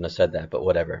 I shouldn't have said that, but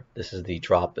whatever. This is the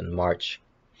drop in March.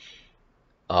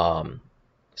 Um,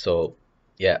 so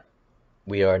yeah,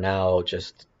 we are now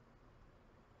just,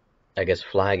 I guess,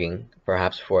 flagging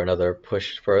perhaps for another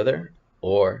push further,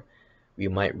 or we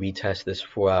might retest this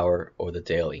 4 hour or the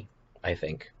daily, I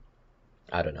think.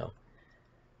 I don't know.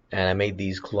 And I made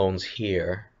these clones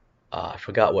here. I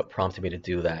forgot what prompted me to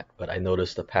do that, but I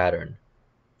noticed the pattern.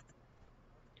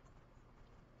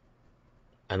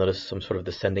 I noticed some sort of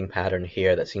descending pattern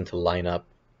here that seemed to line up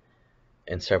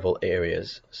in several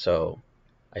areas. So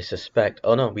I suspect,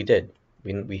 oh no, we did.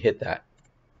 We hit that.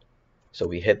 So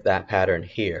we hit that pattern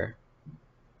here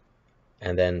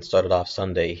and then started off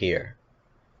Sunday here.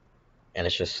 And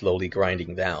it's just slowly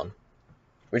grinding down,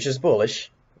 which is bullish,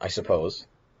 I suppose.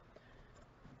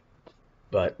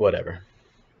 But whatever.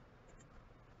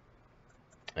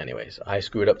 Anyways, I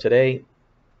screwed up today.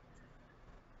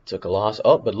 Took a loss.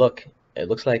 Oh, but look, it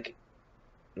looks like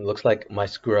my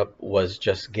screw up was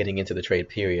just getting into the trade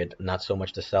period, not so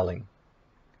much the selling.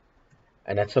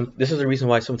 And this is the reason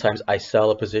why sometimes I sell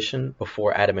a position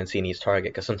before Adam Mancini's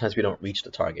target, because sometimes we don't reach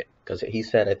the target. Because he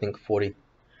said, I think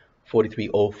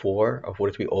 4304 or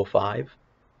 4305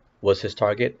 was his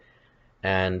target,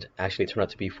 and actually it turned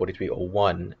out to be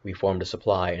 4301. We formed a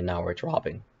supply, and now we're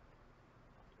dropping.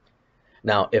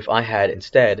 Now, if I had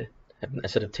instead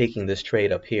of taking this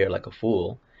trade up here like a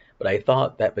fool, but I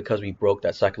thought that because we broke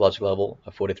that psychological level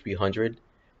of 4300,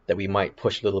 that we might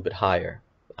push a little bit higher.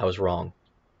 I was wrong.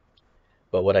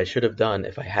 But what I should have done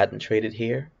if I hadn't traded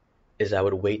here is I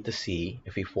would wait to see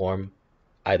if we form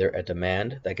either a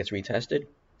demand that gets retested,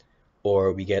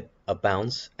 or we get a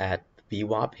bounce at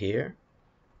VWAP here,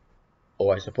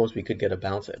 or I suppose we could get a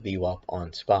bounce at VWAP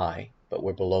on SPY, but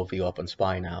we're below VWAP on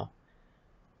SPY now,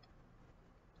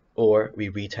 or we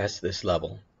retest this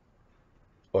level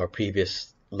or a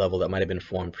previous level that might have been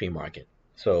formed pre-market.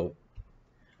 So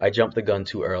I jumped the gun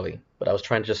too early, but I was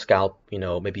trying to just scalp,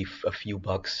 maybe a few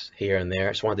bucks here and there.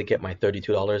 I just wanted to get my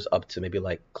 $32 up to maybe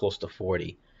like close to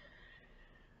 40.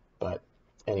 But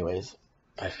anyways,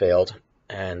 I failed,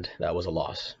 and that was a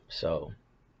loss. So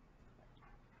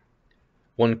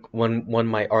one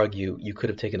might argue you could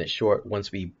have taken it short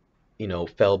once we,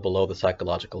 fell below the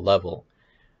psychological level.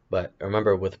 But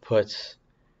remember, with puts,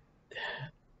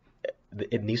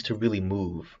 it needs to really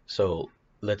move. So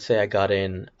let's say I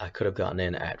could have gotten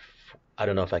in at, I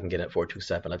don't know if I can get at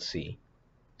 427. Let's see.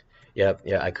 Yep,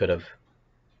 yeah, I could have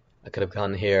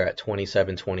gotten here at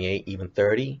 27, 28, even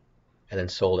 30, and then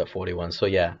sold at 41. So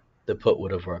yeah, the put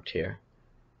would have worked here.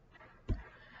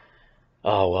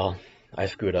 Oh well, I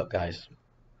screwed up, guys.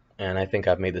 And I think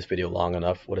I've made this video long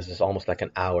enough. What is this? Almost like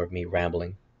an hour of me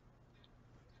rambling.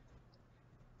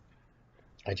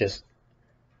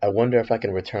 I wonder if I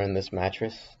can return this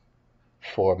mattress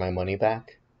for my money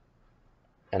back,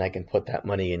 and I can put that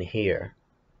money in here.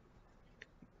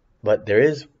 But there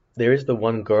is the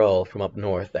one girl from up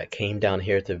north that came down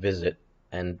here to visit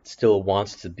and still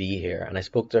wants to be here. And I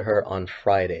spoke to her on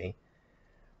Friday,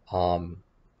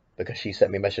 because she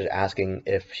sent me a message asking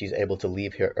if she's able to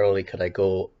leave here early. Could I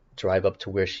go drive up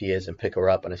to where she is and pick her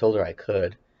up? And I told her I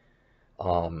could.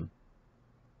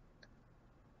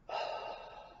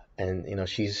 And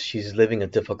she's living a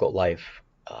difficult life,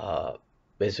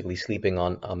 basically sleeping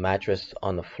on a mattress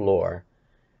on the floor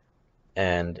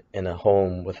and in a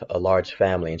home with a large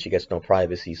family, and she gets no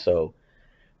privacy. So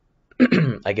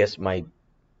I guess my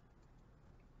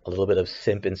A little bit of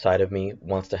simp inside of me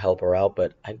wants to help her out,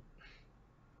 but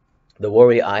the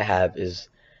worry I have is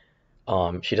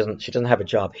she doesn't have a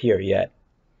job here yet.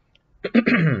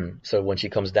 So when she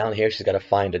comes down here, she's got to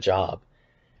find a job,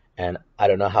 and I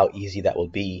don't know how easy that will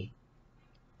be.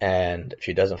 And if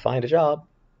she doesn't find a job,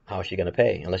 how is she gonna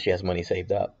pay unless she has money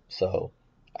saved up? So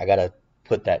I gotta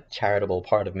put that charitable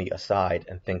part of me aside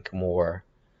and think more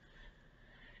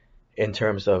in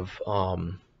terms of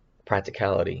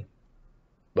practicality.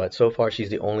 But so far, she's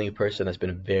the only person that's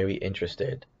been very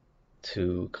interested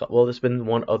to. Well, there's been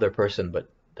one other person, but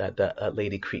that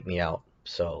lady creeped me out.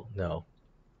 So no,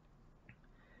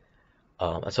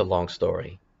 that's a long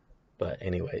story. But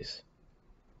anyways,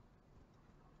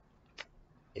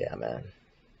 yeah, man.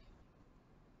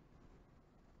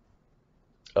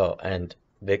 Oh, and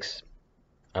Vix,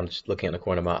 I'm just looking at the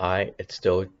corner of my eye. It's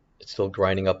still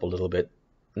grinding up a little bit.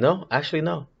 No, actually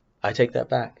no. I take that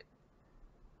back.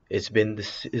 Has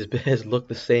looked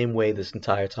the same way this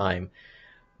entire time.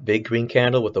 Big green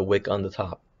candle with a wick on the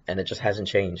top, and it just hasn't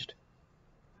changed.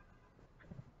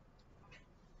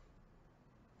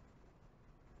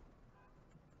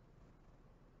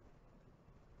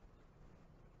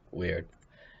 Weird.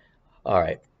 All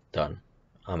right, done.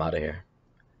 I'm out of here.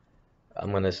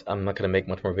 I'm not gonna make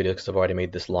much more videos because I've already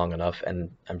made this long enough,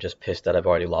 and I'm just pissed that I've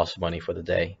already lost money for the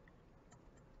day.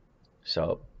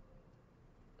 So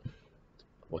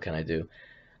what can I do?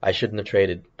 I shouldn't have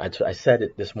traded. I said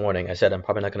it this morning. I said I'm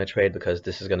probably not gonna trade because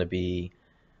this is gonna be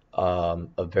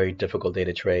a very difficult day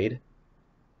to trade,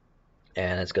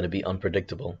 and it's gonna be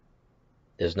unpredictable.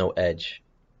 There's no edge,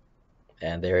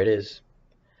 and there it is.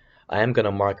 I am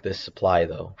gonna mark this supply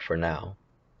though for now,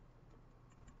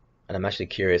 and I'm actually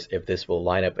curious if this will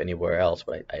line up anywhere else,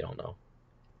 but I don't know.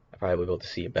 I probably will be able to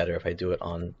see it better if I do it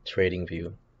on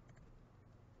TradingView.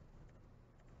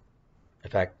 In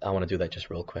fact, I want to do that just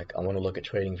real quick. I want to look at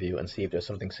TradingView and see if there's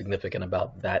something significant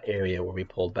about that area where we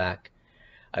pulled back.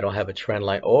 I don't have a trend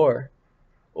line, or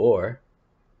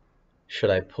should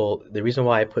I pull? The reason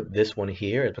why I put this one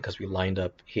here is because we lined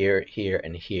up here, here,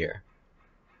 and here.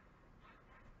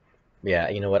 Yeah,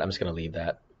 you know what? I'm just gonna leave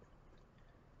that.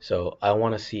 So I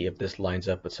want to see if this lines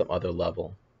up with some other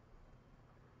level.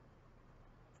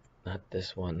 Not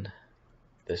this one,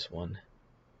 this one,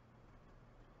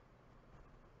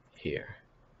 here.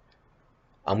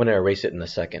 I'm going to erase it in a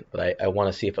second, but I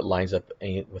want to see if it lines up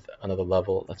with another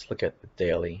level. Let's look at the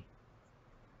daily.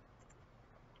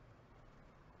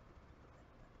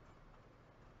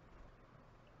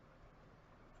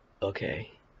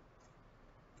 Okay.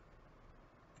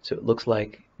 So it looks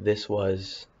like this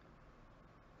was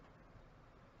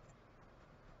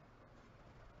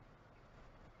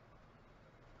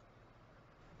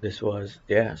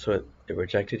yeah, so it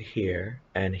rejected here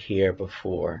and here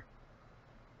before.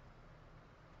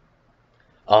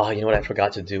 Oh, you know what I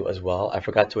forgot to do as well? I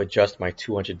forgot to adjust my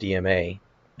 200 DMA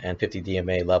and 50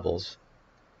 DMA levels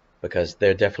because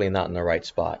they're definitely not in the right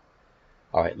spot.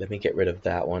 All right, let me get rid of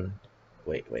that one.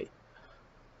 Wait.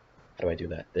 How do I do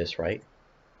that? This, right?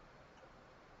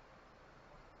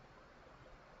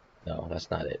 No,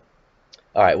 that's not it.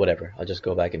 All right, whatever. I'll just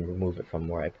go back and remove it from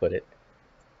where I put it.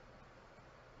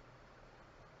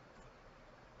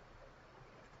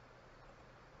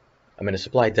 I mean, the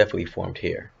supply definitely formed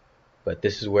here, but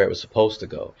this is where it was supposed to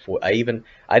go. I didn't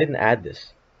add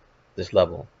this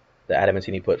level. The Adam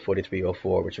Mancini put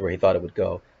 4304, which is where he thought it would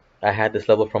go. I had this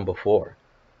level from before,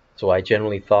 so I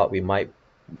generally thought we might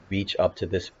reach up to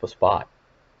this spot.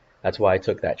 That's why I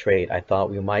took that trade. I thought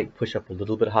we might push up a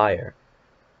little bit higher,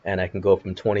 and I can go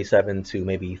from 27 to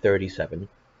maybe 37,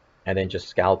 and then just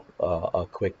scalp a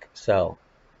quick sell.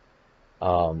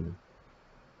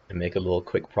 And make a little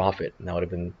quick profit, and I would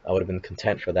have been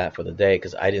content for that for the day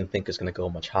because I didn't think it's going to go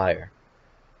much higher,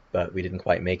 but we didn't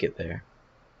quite make it there.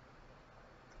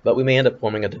 But we may end up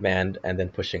forming a demand and then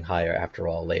pushing higher after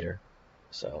all later.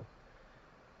 So,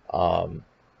 um,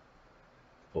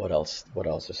 what else?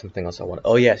 There's something else I want.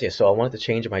 Oh yes. So I wanted to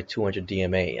change my 200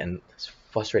 DMA, and it's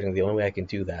frustrating. The only way I can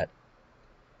do that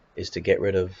is to get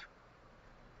rid of.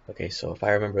 Okay, so if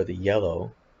I remember the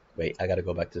yellow, wait, I got to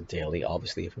go back to the daily.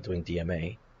 Obviously, if I'm doing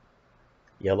DMA.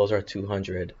 Yellows are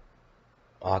 200,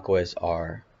 aquas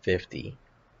are 50.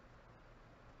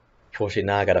 Fortunately,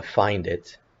 now I gotta find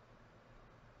it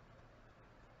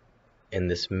in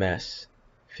this mess.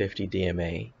 50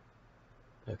 DMA.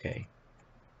 Okay.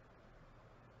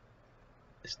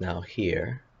 It's now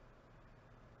here.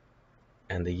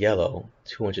 And the yellow,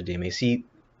 200 DMA. See,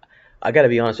 I gotta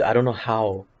be honest, I don't know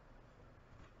how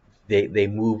they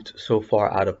moved so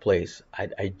far out of place.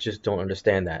 I just don't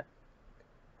understand that.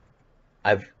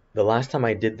 The last time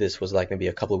I did this was like maybe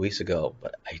a couple of weeks ago,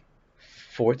 but I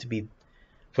for it to be,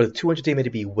 for the 200 DMA to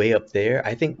be way up there,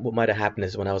 I think what might have happened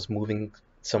is when I was moving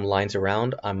some lines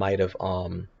around, I might have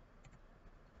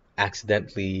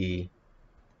accidentally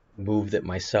moved it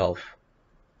myself.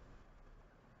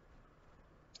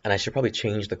 And I should probably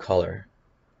change the color.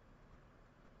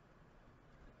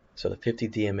 So the 50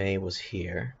 DMA was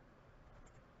here.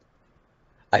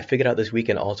 I figured out this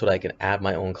weekend also that I can add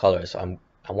my own color, so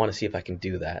I want to see if I can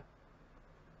do that.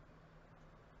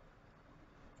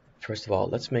 First of all,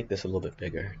 let's make this a little bit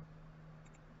bigger.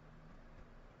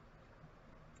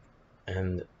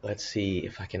 And let's see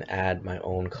if I can add my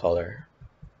own color.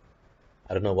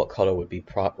 I don't know what color would be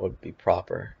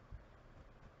proper.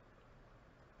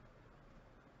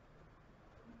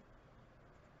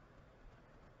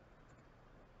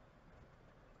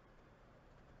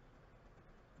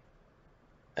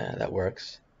 That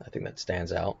works. I think that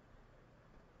stands out.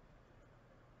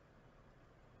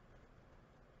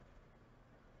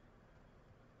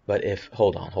 But if,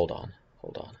 hold on.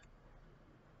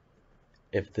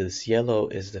 If this yellow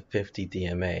is the 50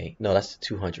 DMA, no, that's the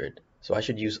 200. So I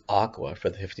should use aqua for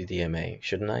the 50 DMA,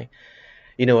 shouldn't I?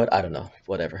 You know what? I don't know.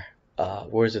 Whatever.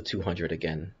 Where's the 200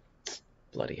 again?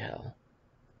 Bloody hell.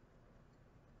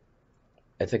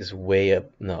 I think it's way up.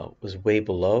 No, it was way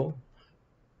below.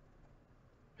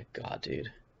 My God,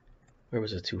 dude. Where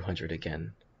was the 200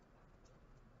 again?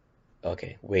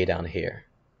 Okay, way down here.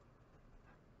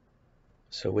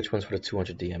 So which one's for the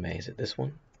 200 DMA? Is it this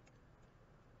one?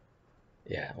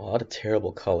 Yeah, well, what a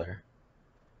terrible color.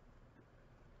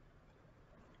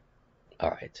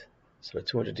 Alright, so the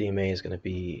 200 DMA is going to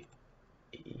be,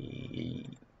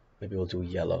 maybe we'll do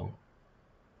yellow.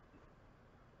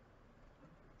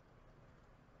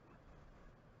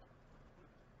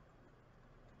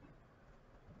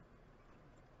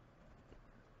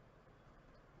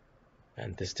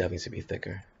 And this definitely needs to be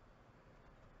thicker.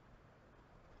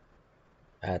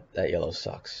 That yellow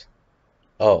sucks.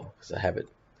 Oh, because I have it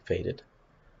faded.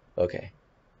 Okay.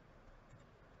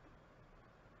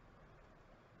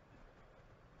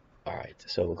 Alright,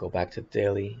 so we'll go back to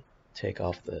daily, take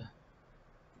off the,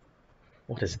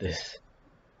 what is this?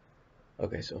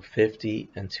 Okay, so 50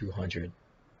 and 200.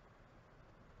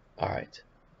 Alright,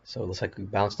 so it looks like we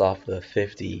bounced off the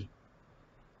 50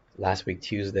 last week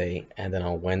Tuesday, and then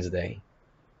on Wednesday.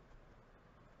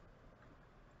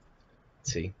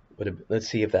 Let's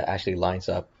see if that actually lines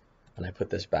up when I put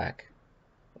this back.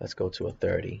 Let's go to a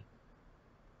 30.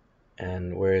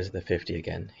 And where is the 50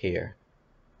 again? Here.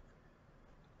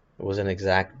 It was an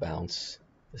exact bounce.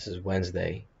 This is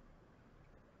Wednesday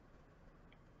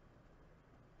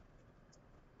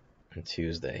and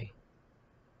Tuesday.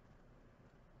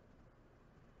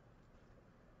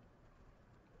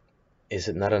 Is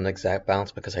it not an exact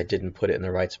bounce because I didn't put it in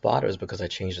the right spot, or is it because I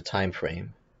changed the time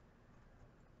frame?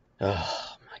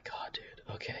 Oh my God,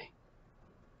 dude. Okay.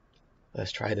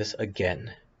 Let's try this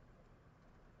again.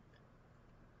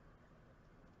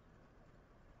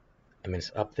 I mean,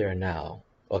 it's up there now.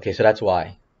 Okay, so that's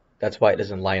why. That's why it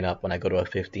doesn't line up when I go to a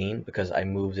 15, because I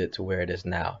moved it to where it is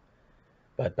now.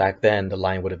 But back then, the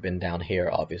line would have been down here,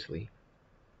 obviously.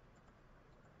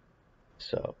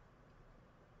 So,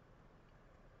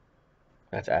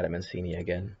 that's Adam Mancini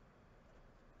again.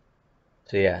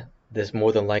 So yeah, this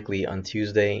more than likely on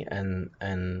Tuesday and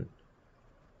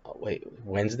oh, wait,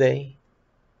 Wednesday?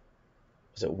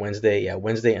 Was it Wednesday? Yeah,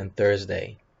 Wednesday and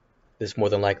Thursday. This more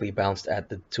than likely bounced at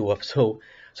the 2 up. So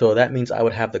that means I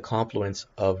would have the confluence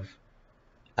of,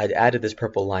 I'd added this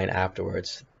purple line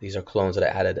afterwards. These are clones that I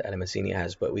added, Adam Mancini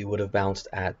has, but we would have bounced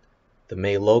at the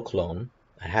May low clone.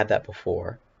 I had that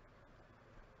before.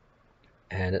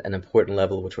 And an important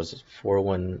level, which was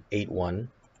 4181.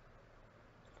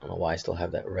 I don't know why I still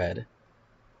have that red.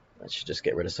 I should just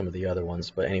get rid of some of the other ones.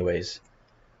 But anyways,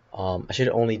 I should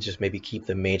only just maybe keep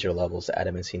the major levels that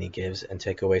Adam Mancini gives and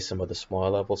take away some of the smaller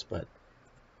levels, but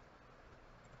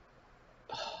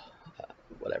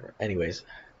whatever. Anyways.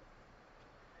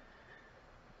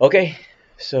 Okay,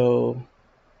 so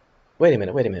wait a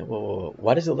minute. Whoa.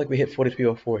 Why does it look like we hit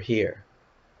 4304 here?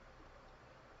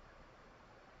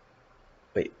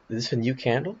 Wait, is this a new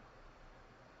candle?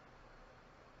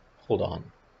 Hold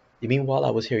on. You mean while I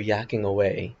was here yakking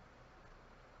away,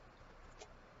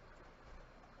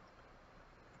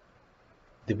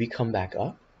 did we come back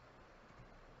up?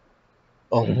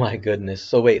 Oh my goodness.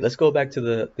 So wait, let's go back to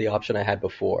the option I had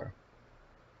before.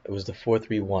 It was the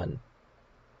 431.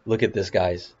 Look at this,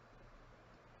 guys.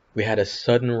 We had a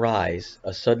sudden rise,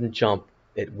 a sudden jump.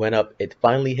 It went up. It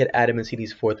finally hit Adam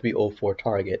Mancini's 4304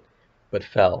 target, but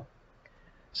fell.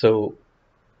 So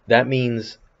that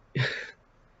means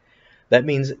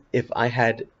if I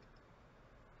had,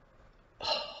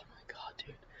 oh my God,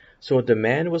 dude. So a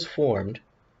demand was formed,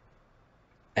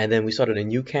 and then we started a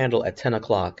new candle at 10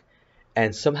 o'clock,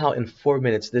 and somehow in 4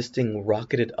 minutes this thing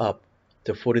rocketed up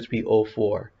to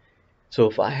 43.04. So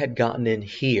if I had gotten in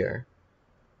here,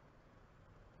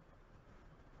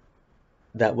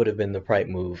 that would have been the right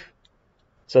move.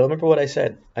 So remember what I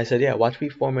said. I said, yeah, watch we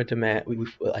form a demand.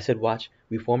 I said, watch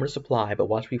we form a supply, but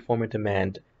watch we form a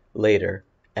demand later,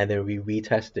 and then we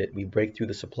retest it. We break through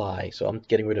the supply. So I'm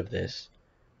getting rid of this.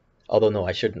 Although no,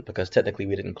 I shouldn't, because technically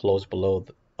we didn't close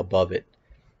above it.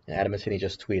 And Adam Mancini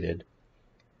just tweeted.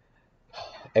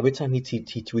 Every time he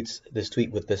tweets this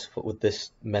tweet with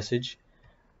this message,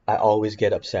 I always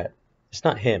get upset. It's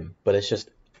not him, but it's just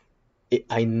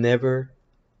I'm never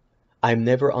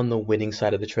on the winning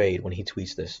side of the trade when he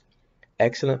tweets this.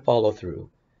 Excellent follow through,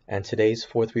 and today's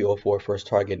 4304 first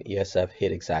target ESF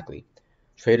hit exactly.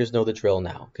 Traders know the drill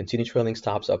now. Continue trailing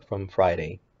stops up from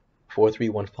Friday.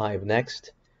 4315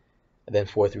 next, and then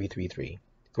 4333.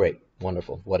 Great,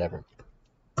 wonderful, whatever.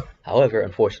 However,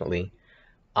 unfortunately,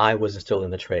 I wasn't still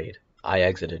in the trade. I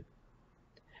exited.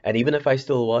 And even if I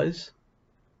still was,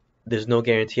 there's no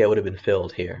guarantee I would have been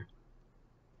filled here.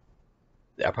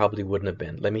 I probably wouldn't have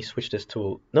been. Let me switch this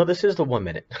to... No, this is the 1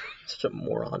 minute. Such a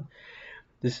moron.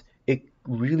 It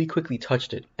really quickly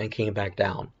touched it and came back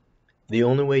down. The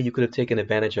only way you could have taken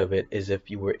advantage of it is if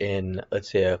you were in,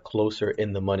 let's say, a closer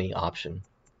in the money option.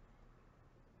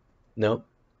 Nope.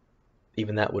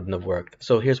 Even that wouldn't have worked.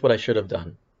 So here's what I should have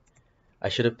done. I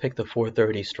should have picked the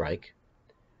 430 strike,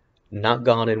 not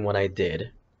gone in when I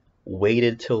did,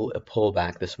 waited till a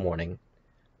pullback this morning,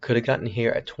 could have gotten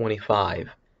here at 25,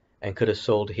 and could have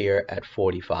sold here at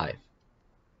 45.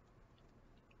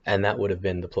 And that would have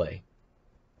been the play.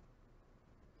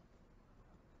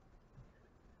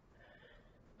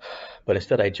 But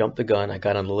instead I jumped the gun, I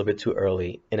got on a little bit too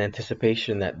early in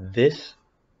anticipation that this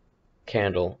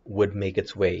candle would make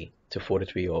its way to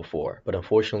 4304. But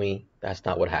unfortunately, that's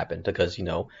not what happened because,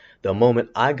 the moment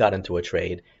I got into a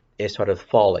trade, it started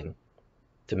falling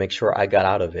to make sure I got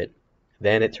out of it.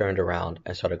 Then it turned around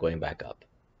and started going back up.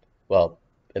 Well,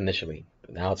 initially.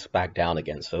 Now it's back down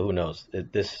again, so who knows?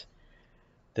 This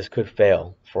could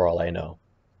fail for all I know.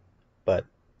 But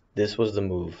this was the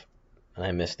move, and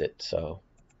I missed it, so...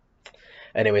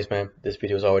 Anyways, man, this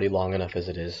video is already long enough as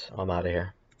it is. I'm out of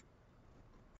here.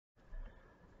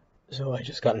 So I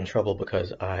just got in trouble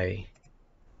because I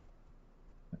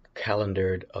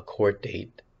calendared a court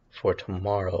date for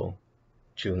tomorrow,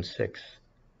 June 6th,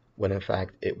 when in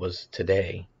fact it was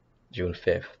today, June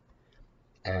 5th.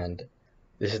 And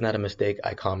this is not a mistake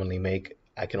I commonly make.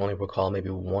 I can only recall maybe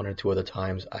one or two other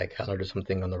times I calendared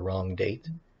something on the wrong date.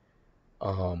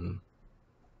 But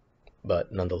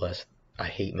nonetheless, I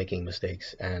hate making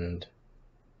mistakes, and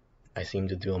I seem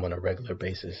to do them on a regular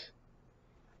basis.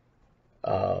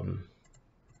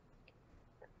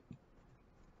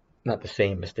 Not the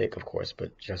same mistake, of course,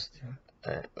 but just,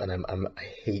 and I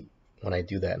hate when I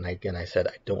do that. And again, I said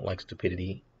I don't like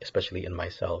stupidity, especially in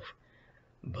myself.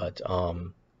 But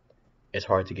it's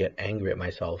hard to get angry at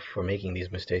myself for making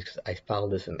these mistakes. I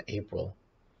found this in April,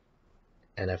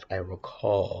 and if I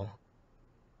recall,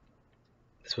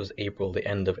 this was April, the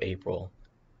end of April.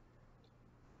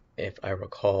 If I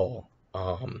recall,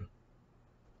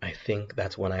 I think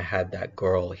that's when I had that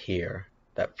girl here,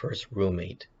 that first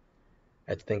roommate.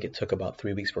 I think it took about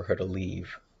 3 weeks for her to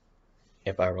leave,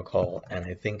 if I recall. And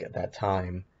I think at that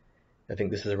time, I think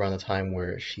this is around the time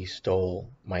where she stole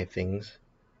my things,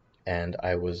 and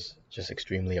I was just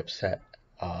extremely upset.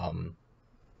 I'm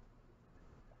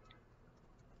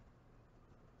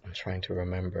trying to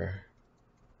remember.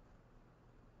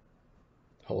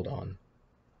 Hold on.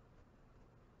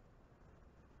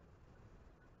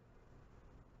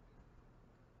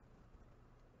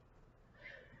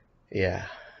 Yeah,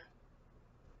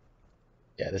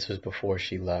 this was before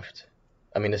she left.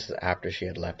 I mean, this is after she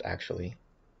had left, actually.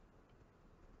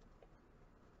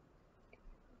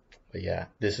 But yeah,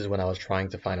 this is when I was trying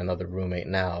to find another roommate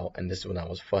now, and this is when I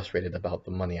was frustrated about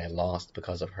the money I lost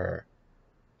because of her.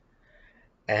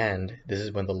 And this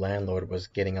is when the landlord was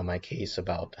getting on my case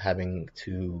about having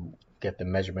to get the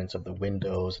measurements of the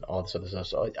windows and all this other stuff.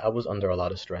 So I was under a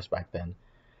lot of stress back then.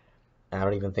 And I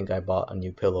don't even think I bought a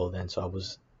new pillow then, so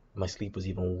my sleep was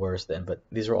even worse then. But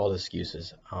these are all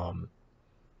excuses. I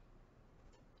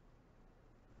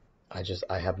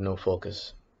have no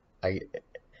focus.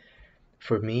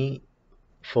 For me,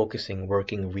 focusing,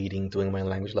 working, reading, doing my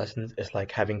language lessons is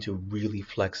like having to really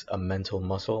flex a mental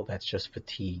muscle that's just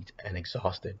fatigued and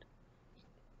exhausted.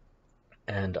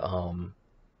 And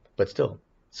but still,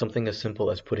 something as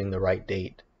simple as putting the right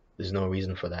date, there's no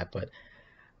reason for that. But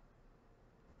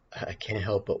I can't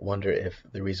help but wonder if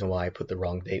the reason why I put the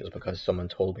wrong date was because someone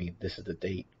told me this is the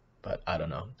date, but I don't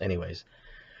know. Anyways,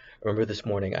 remember this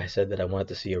morning I said that I wanted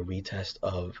to see a retest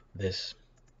of this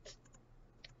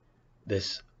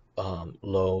this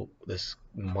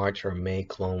March or May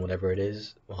clone, whatever it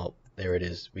is. Well, there it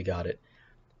is. We got it.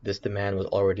 This demand was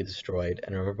already destroyed,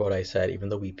 and remember what I said, even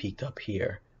though we peaked up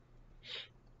here,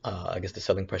 I guess the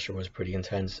selling pressure was pretty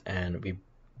intense, and we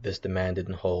this demand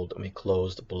didn't hold, and we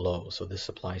closed below, so this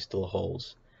supply still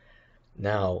holds.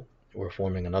 Now we're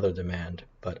forming another demand,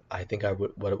 but I think I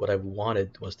would what I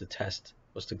wanted was to test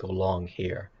was to go long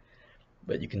here,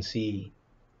 but you can see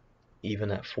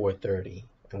even at 430,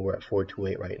 and we're at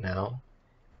 428 right now.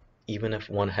 Even if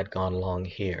one had gone long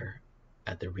here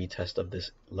at the retest of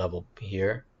this level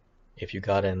here, if you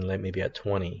got in maybe at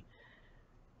 20,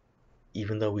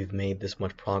 even though we've made this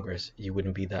much progress, you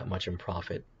wouldn't be that much in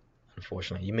profit,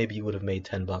 unfortunately. Maybe you would have made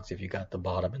 10 bucks if you got the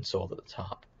bottom and sold at the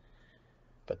top.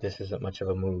 But this isn't much of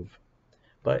a move.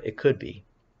 But it could be.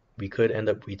 We could end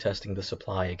up retesting the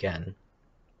supply again.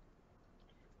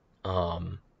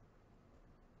 And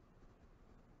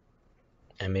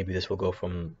maybe this will go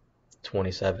from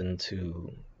 27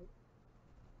 to,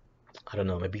 I don't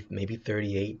know, maybe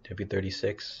 38, maybe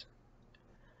 36,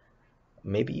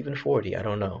 maybe even 40. I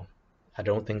don't know. I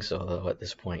don't think so though at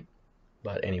this point.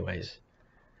 But anyways,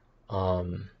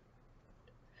 um,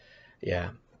 yeah,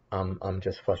 I'm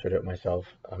just frustrated with myself.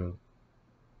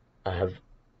 I have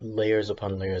layers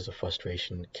upon layers of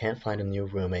frustration. Can't find a new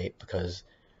roommate because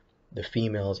the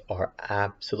females are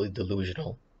absolutely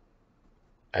delusional,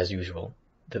 as usual.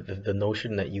 The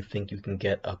notion that you think you can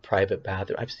get a private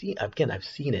bathroom. I've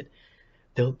seen it.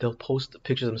 They'll post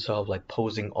pictures of themselves like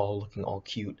posing all looking all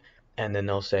cute, and then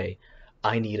they'll say,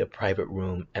 I need a private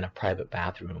room and a private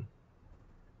bathroom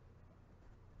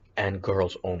and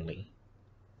girls only.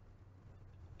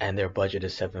 And their budget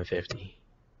is 750.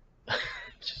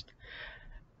 Just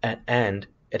and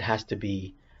it has to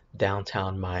be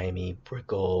downtown Miami,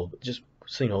 Brickell, just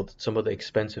so you know, some of the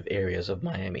expensive areas of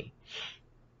Miami,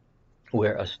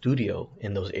 where a studio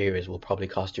in those areas will probably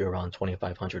cost you around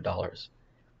 $2,500.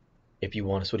 If you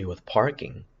want a studio with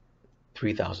parking,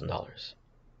 $3,000.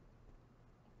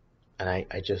 And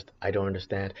I don't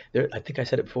understand. I think I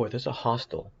said it before. There's a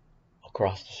hostel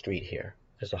across the street here.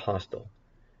 There's a hostel.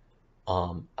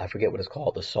 I forget what it's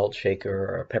called, the Salt Shaker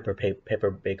or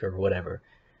Pepper Baker or whatever.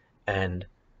 And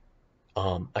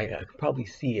I could probably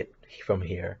see it from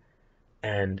here.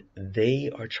 And they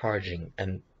are charging.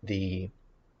 And the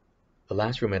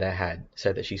last roommate I had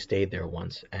said that she stayed there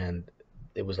once, and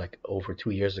it was like over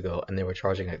 2 years ago, and they were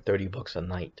charging like 30 bucks a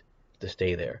night to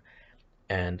stay there.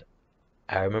 And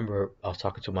I remember I was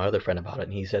talking to my other friend about it,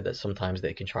 and he said that sometimes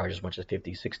they can charge as much as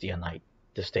 50, 60 a night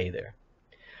to stay there.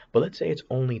 But let's say it's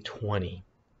only 20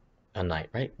 a night,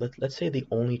 right? Let's say they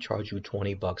only charge you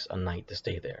 20 bucks a night to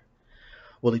stay there.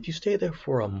 Well, if you stay there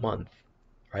for a month,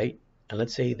 right? And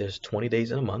let's say there's 20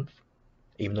 days in a month,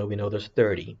 even though we know there's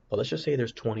 30, but let's just say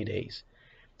there's 20 days.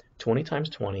 20 times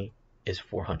 20 is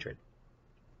 400,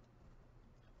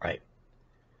 right?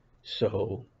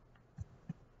 So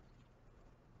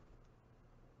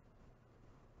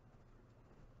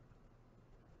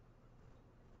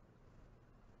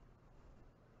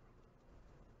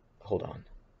hold on.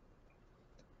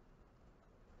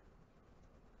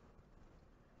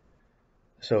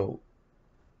 So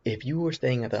if you were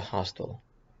staying at the hostel,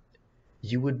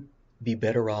 you would be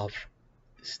better off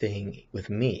staying with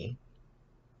me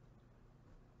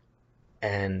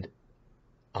and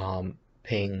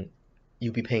paying,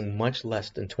 you'd be paying much less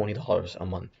than $20 a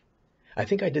month. I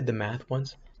think I did the math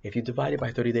once. If you divide it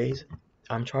by 30 days,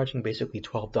 I'm charging basically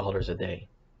 $12 a day.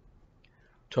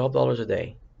 $12 a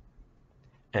day.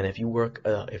 And if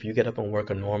you get up and work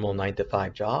a normal 9 to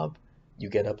 5 job, you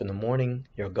get up in the morning,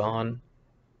 you're gone,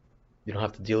 you don't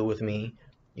have to deal with me,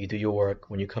 you do your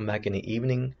work. When you come back in the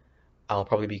evening, I'll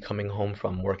probably be coming home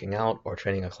from working out or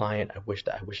training a client. I wish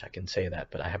I can say that,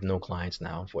 but I have no clients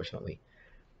now, unfortunately.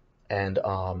 And we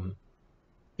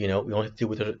only have to deal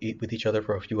with each other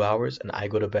for a few hours, and I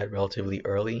go to bed relatively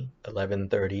early,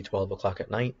 11:30, 12 o'clock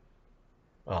at night.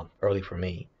 Well, early for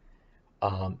me.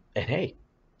 And hey,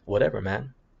 whatever,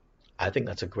 man. I think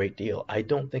that's a great deal. I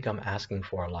don't think I'm asking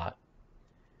for a lot.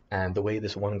 And the way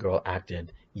this one girl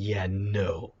acted, yeah,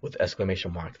 no, with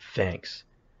exclamation mark, thanks.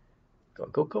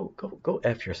 Go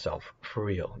F yourself, for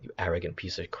real, you arrogant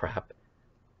piece of crap.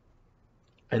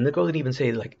 And the girl didn't even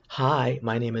say like, hi,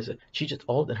 my name is, she just,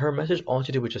 all in her message, all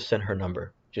she did was just send her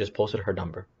number. She just posted her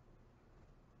number.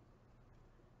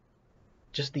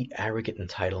 Just the arrogant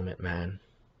entitlement, man.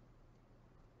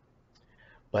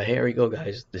 But here we go,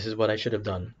 guys. This is what I should have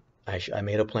done. I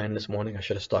made a plan this morning. I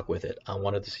should have stuck with it. I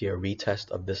wanted to see a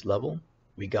retest of this level.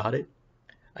 We got it.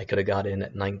 I could have got in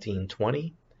at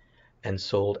 19.20 and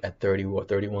sold at 30,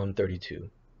 31, 32.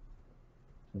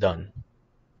 Done.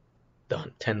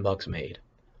 Done. $10 made.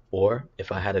 Or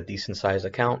if I had a decent sized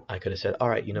account, I could have said, all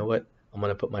right, you know what? I'm going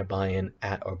to put my buy-in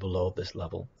at or below this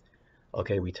level.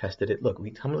 Okay, we tested it. Look,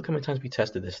 look how many times we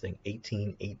tested this thing.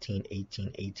 18, 18,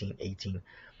 18, 18, 18.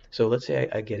 So let's say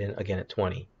I get in again at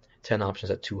 20. 10 options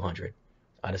at 200.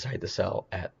 I decide to sell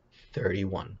at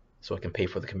 31 so I can pay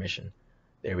for the commission.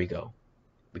 There we go.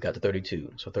 We got to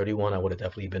 32. So 31, I would have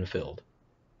definitely been filled.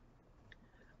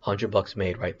 $100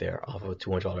 made right there off of a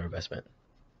 $200 investment.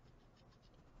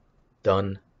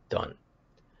 Done, done.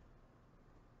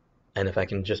 And if I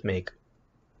can just make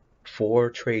 4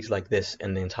 trades like this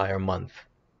in the entire month,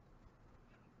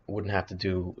 I wouldn't have to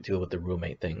deal with the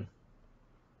roommate thing.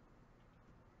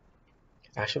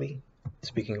 Actually,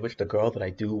 speaking of which, the girl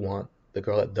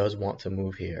that does want to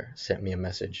move here sent me a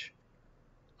message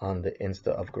on the Insta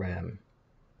of Graham.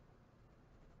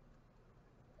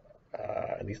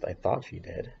 At least I thought she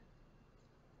did.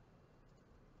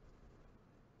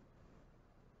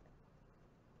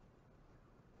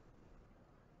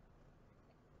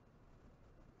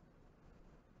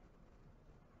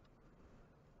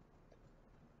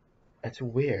 That's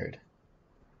weird.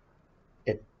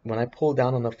 When I pull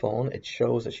down on the phone, it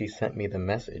shows that she sent me the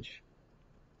message.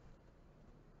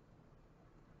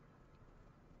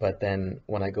 But then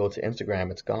when I go to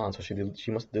Instagram, it's gone. So she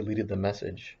must have deleted the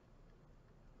message.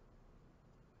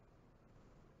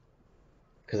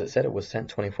 Because it said it was sent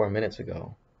 24 minutes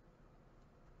ago.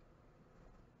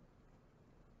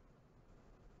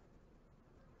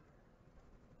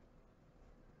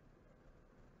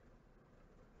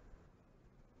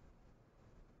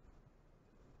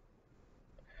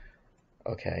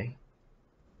 Okay.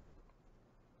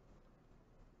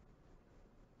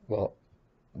 Well,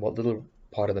 what little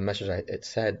part of the message it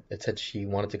said she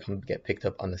wanted to come get picked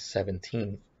up on the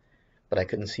 17th, but I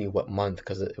couldn't see what month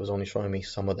because it was only showing me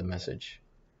some of the message.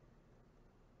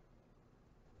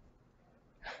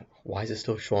 Why is it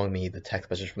still showing me the text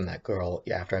message from that girl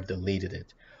after I've deleted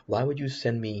it? Why would you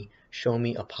show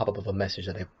me a pop-up of a message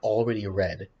that I've already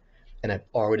read and I've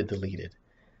already deleted?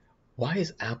 Why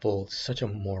is Apple such a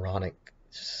moronic,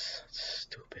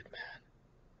 stupid, man?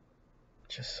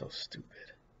 Just so stupid.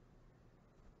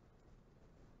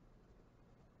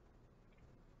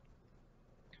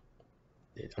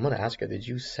 I'm gonna ask her, did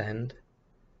you send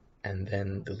and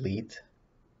then delete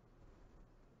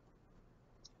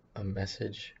a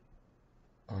message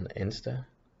on Insta?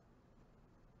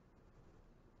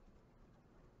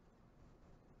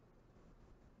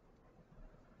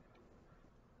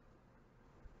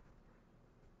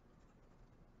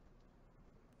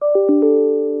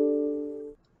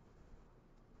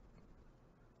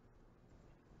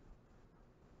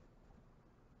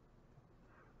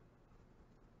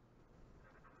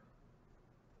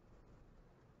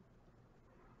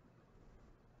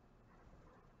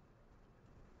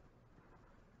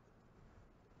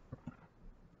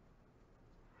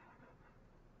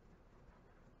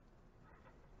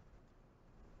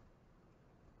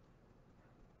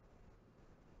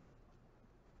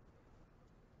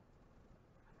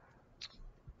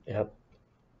 Yep.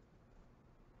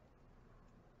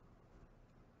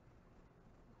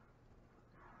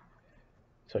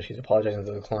 So she's apologizing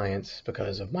to the clients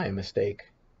because of my mistake.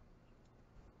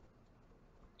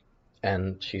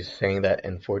 And she's saying that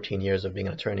in 14 years of being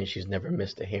an attorney, she's never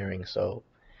missed a hearing, so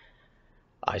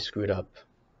I screwed up.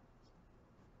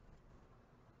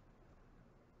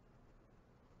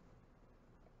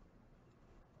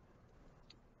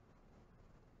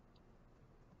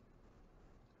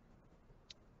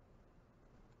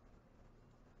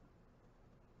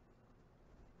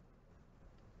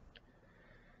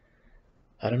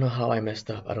 I don't know how I messed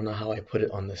up. I don't know how I put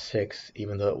it on the 6th,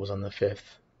 even though it was on the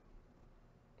 5th.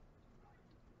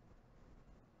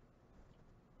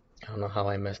 I don't know how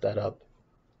I messed that up.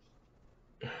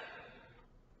 God,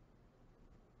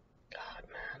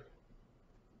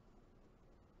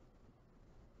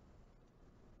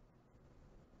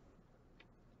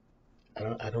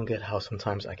 man. I don't get how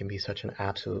sometimes I can be such an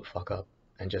absolute fuck up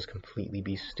and just completely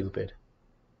be stupid.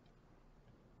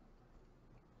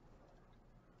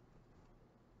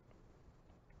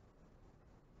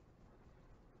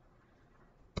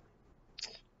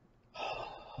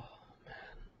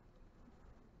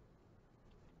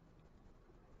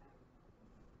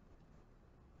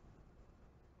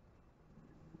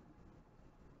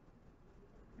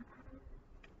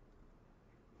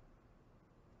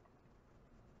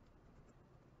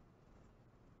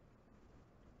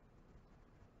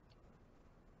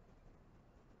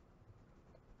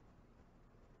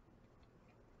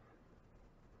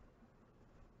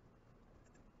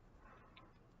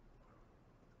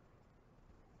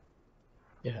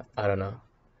 Yeah, I don't know.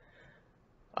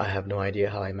 I have no idea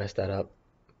how I messed that up.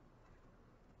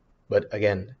 But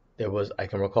again, I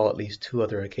can recall at least two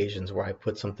other occasions where I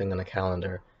put something on a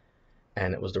calendar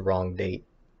and it was the wrong date.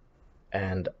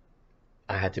 And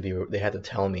they had to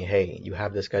tell me, hey, you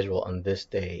have the schedule on this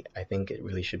day. I think it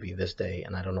really should be this day.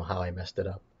 And I don't know how I messed it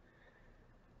up.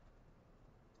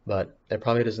 But it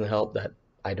probably doesn't help that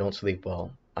I don't sleep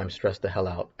well. I'm stressed the hell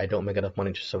out. I don't make enough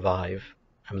money to survive.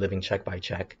 I'm living check by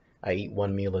check. I eat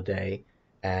one meal a day,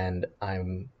 and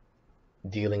I'm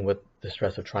dealing with the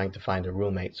stress of trying to find a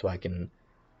roommate so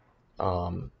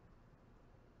um,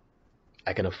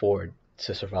 I can afford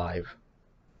to survive.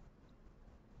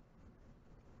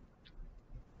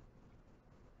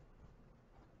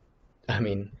 I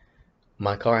mean,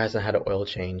 my car hasn't had an oil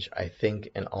change, I think,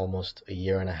 in almost a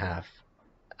year and a half.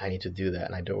 I need to do that,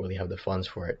 and I don't really have the funds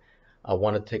for it. I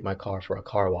wanted to take my car for a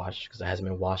car wash because it hasn't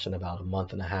been washed in about a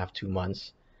month and a half, 2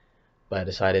 months. But I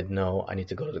decided no, I need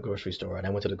to go to the grocery store. And I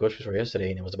went to the grocery store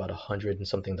yesterday, and it was about 100 and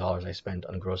something dollars I spent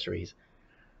on groceries.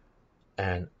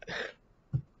 And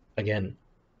again,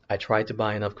 I tried to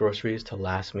buy enough groceries to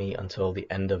last me until the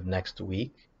end of next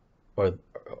week, or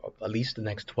at least the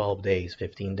next 12 days,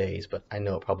 15 days, but I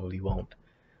know it probably won't.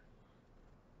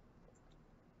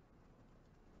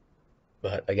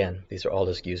 But again, these are all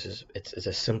excuses. It's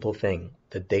a simple thing.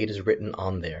 The date is written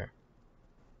on there.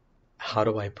 How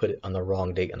do I put it on the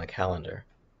wrong date on a calendar?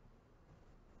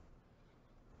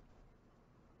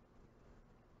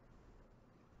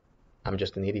 I'm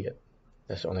just an idiot.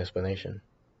 That's the only explanation.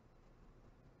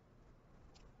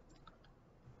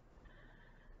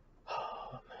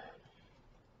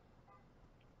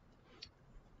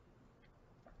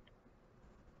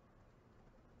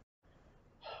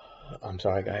 I'm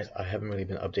sorry, guys. I haven't really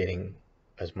been updating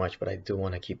as much, but I do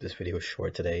want to keep this video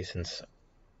short today since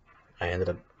I ended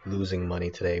up losing money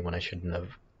today when I shouldn't have.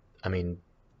 I mean,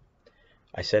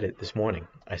 I said it this morning.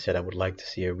 I said I would like to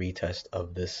see a retest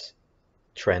of this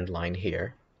trend line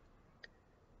here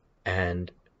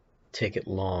and take it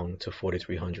long to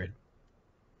 4,300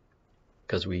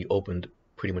 because we opened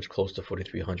pretty much close to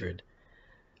 4,300.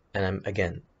 And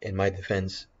again, in my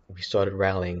defense, we started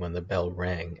rallying when the bell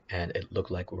rang, and it looked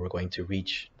like we were going to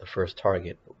reach the first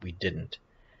target, but we didn't.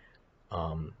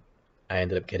 Um, I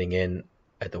ended up getting in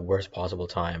at the worst possible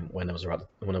time when it was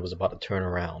about to turn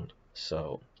around.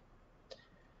 So,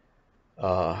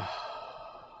 uh,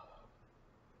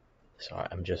 sorry,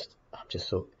 I'm just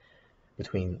so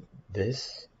between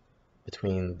this,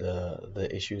 between the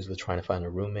issues with trying to find a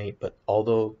roommate. But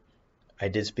although I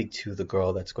did speak to the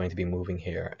girl that's going to be moving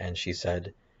here, and she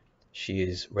said she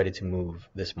is ready to move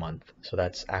this month, so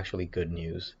that's actually good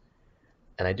news.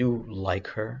 And I do like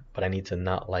her, but I need to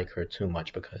not like her too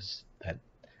much because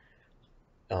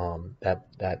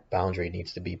that boundary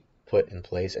needs to be put in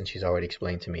place, and she's already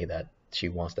explained to me that she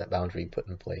wants that boundary put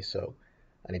in place. So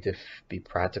I need to be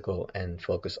practical and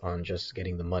focus on just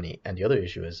getting the money. And the other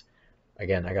issue is,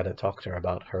 again, I got to talk to her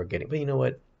about her getting. But you know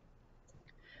what?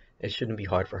 It shouldn't be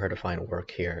hard for her to find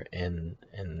work here in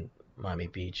Miami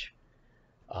Beach.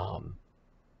 Um,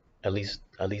 at least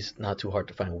not too hard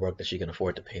to find work that she can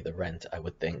afford to pay the rent, I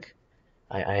would think.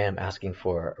 I am asking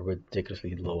for a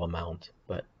ridiculously low amount,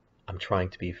 but I'm trying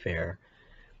to be fair.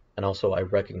 And also I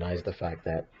recognize the fact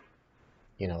that,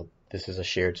 this is a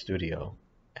shared studio.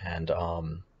 And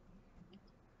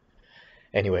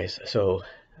anyways, so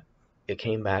it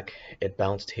came back, it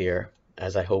bounced here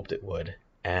as I hoped it would,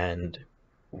 and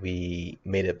we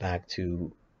made it back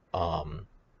to um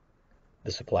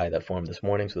the supply that formed this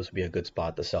morning, so this would be a good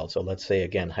spot to sell. So let's say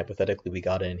again, hypothetically, we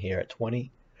got in here at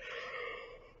 20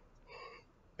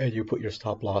 and you put your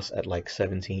stop loss at like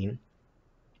 17,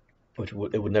 which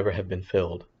it would never have been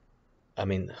filled. I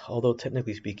mean, although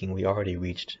technically speaking, we already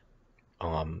reached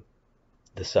um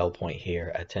the sell point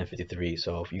here at 10:53.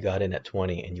 So if you got in at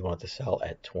 20 and you want to sell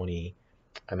at 20,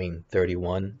 I mean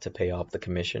 31 to pay off the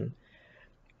commission,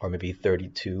 or maybe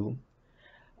 32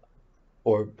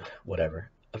 or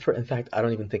whatever. In fact, I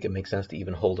don't even think it makes sense to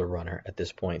even hold a runner at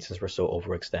this point since we're so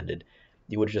overextended.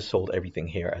 You would have just sold everything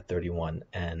here at 31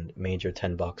 and made your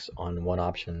 10 bucks on one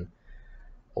option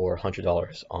or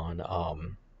 $100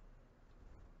 on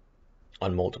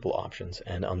multiple options.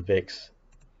 And on VIX,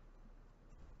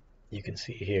 you can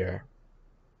see here,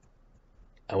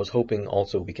 I was hoping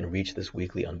also we can reach this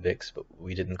weekly on VIX, but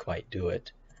we didn't quite do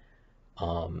it.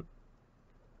 Um,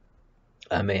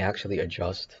 I may actually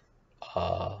adjust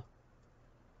uh,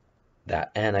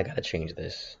 that, and I gotta change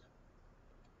this.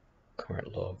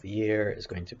 Current low of the year is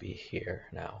going to be here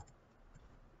now.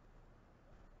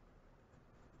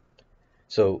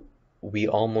 So we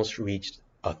almost reached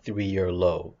a 3-year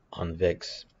low on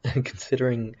VIX.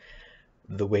 Considering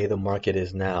the way the market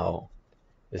is now,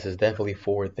 this is definitely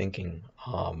forward thinking.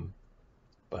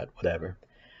 But whatever.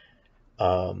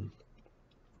 Um,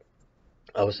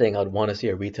 I was saying I'd want to see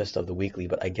a retest of the weekly,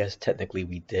 but I guess technically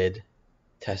we did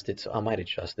test it, so I might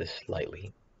adjust this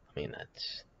slightly. I mean,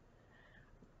 that's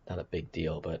not a big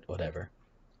deal, but whatever.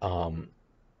 Um,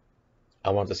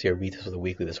 I wanted to see a retest of the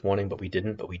weekly this morning, but we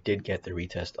didn't. But we did get the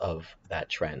retest of that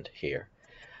trend here.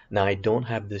 Now, I don't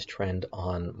have this trend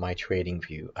on my trading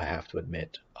view, I have to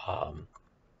admit.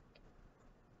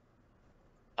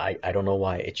 I don't know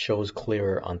why. It shows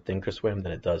clearer on Thinkorswim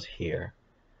than it does here.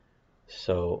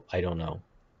 So I don't know.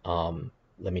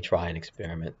 Let me try an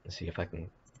experiment and see if I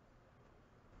can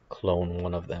clone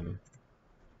one of them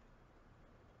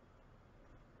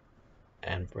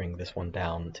and bring this one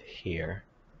down to here.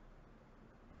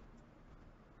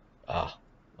 Ah,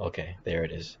 okay, there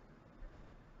it is.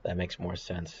 That makes more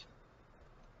sense.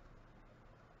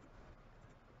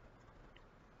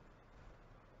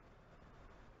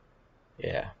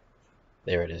 Yeah,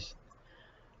 there it is.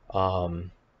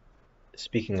 Um,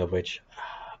 Speaking of which,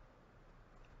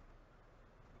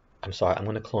 I'm sorry, I'm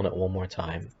going to clone it one more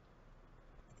time.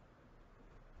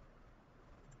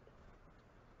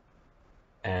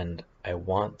 And I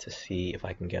want to see if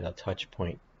I can get a touch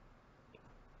point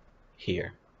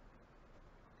here.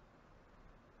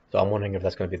 So I'm wondering if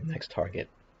that's going to be the next target.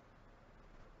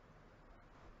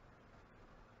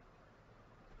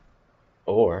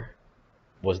 Or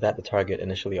was that the target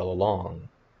initially all along?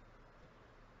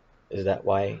 Is that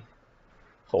why?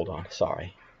 Hold on,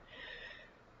 sorry.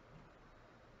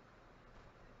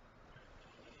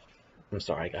 I'm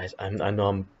sorry, guys. I know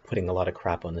I'm putting a lot of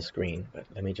crap on the screen, but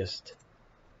let me just...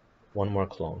 One more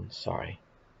clone, sorry.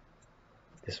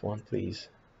 This one, please.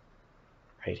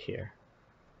 Right here.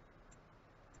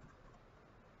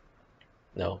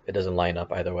 No, it doesn't line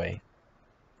up either way.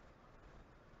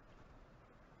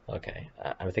 Okay,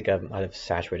 I think I might have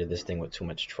saturated this thing with too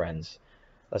much trends.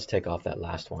 Let's take off that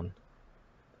last one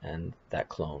and that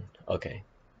clone. Okay.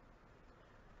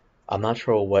 I'm not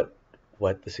sure what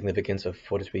the significance of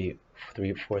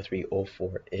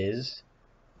 4304 is,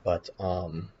 but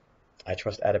I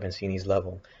trust Adam Mancini's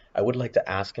level. I would like to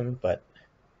ask him, but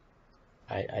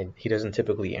he doesn't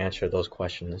typically answer those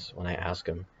questions when I ask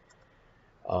him.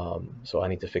 So I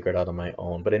need to figure it out on my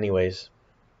own. But anyways,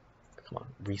 come on,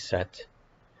 reset.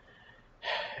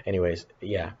 Anyways,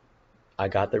 yeah, I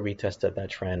got the retest of that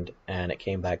trend and it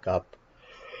came back up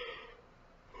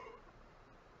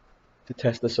to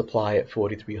test the supply at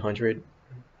 4,300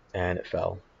 and it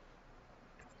fell.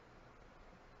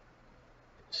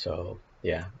 So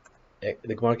yeah,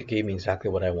 the market gave me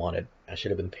exactly what I wanted. I should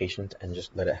have been patient and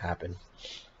just let it happen.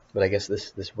 But I guess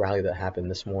this rally that happened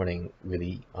this morning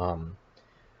really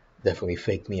definitely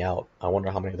faked me out. I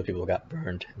wonder how many other people got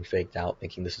burned and faked out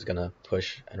thinking this is gonna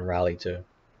push and rally to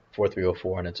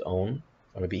 4304 on its own,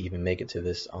 or maybe even make it to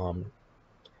this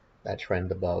that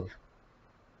trend above.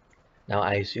 Now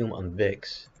I assume on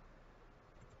VIX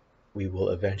we will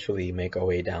eventually make our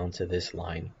way down to this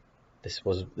line. This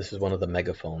is one of the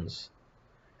megaphones.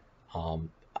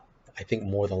 I think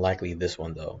more than likely this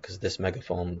one though, because this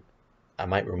megaphone, I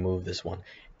might remove this one.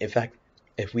 In fact,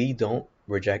 if we don't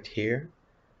reject here,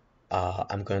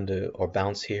 I'm going to, or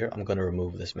bounce here, I'm going to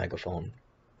remove this megaphone.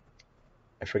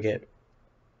 I forget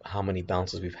how many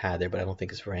bounces we've had there, but I don't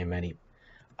think it's very many.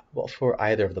 Well, for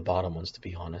either of the bottom ones, to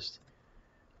be honest.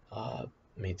 Let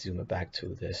me zoom it back to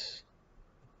this.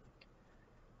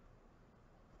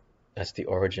 That's the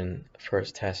origin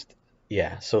first test.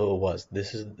 Yeah, so it was.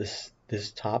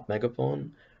 This top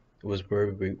megaphone was where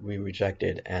we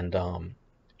rejected, and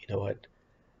you know what?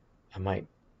 I might.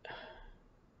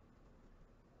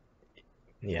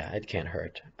 Yeah, it can't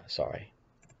hurt. Sorry.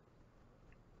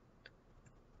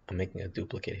 I'm making a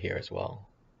duplicate here as well.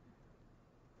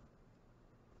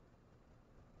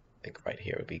 I think right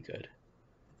here would be good.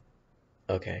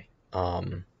 Okay.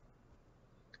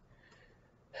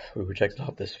 We rejected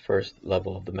off this first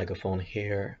level of the megaphone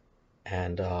here,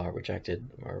 and rejected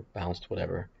or bounced,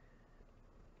 whatever.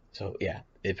 So yeah,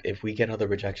 if we get another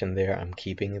rejection there, I'm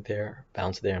keeping it there.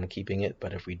 Bounce there, I'm keeping it.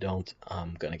 But if we don't,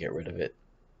 I'm gonna get rid of it.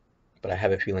 But I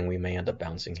have a feeling we may end up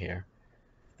bouncing here.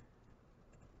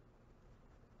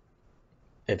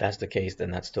 If that's the case,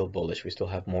 then that's still bullish. We still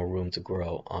have more room to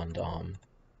grow on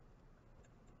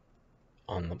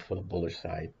for the bullish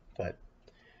side. But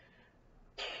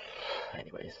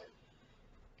anyways,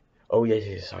 oh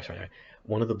yes, sorry.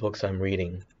 One of the books I'm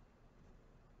reading,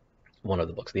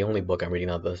 the only book I'm reading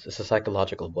of this, it's a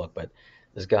psychological book, but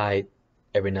this guy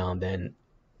every now and then,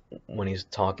 when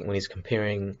he's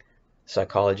comparing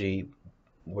psychology,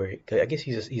 where I guess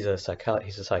he's a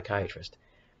psychiatrist,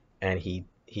 and he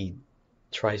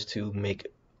tries to make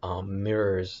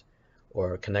mirrors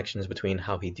or connections between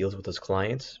how he deals with his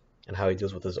clients and how he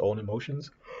deals with his own emotions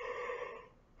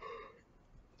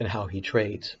and how he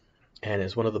trades. And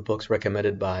it's one of the books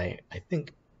recommended by, I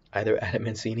think, either Adam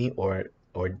Mancini or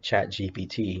Chat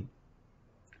GPT.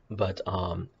 But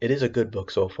it is a good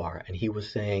book so far. And he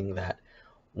was saying that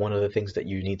one of the things that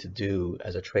you need to do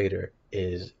as a trader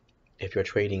is, if you're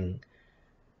trading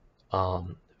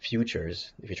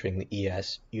futures, if you're trading the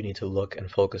ES, you need to look and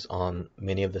focus on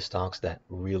many of the stocks that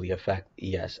really affect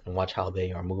ES and watch how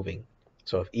they are moving.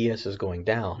 So if ES is going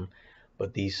down,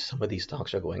 but some of these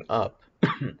stocks are going up,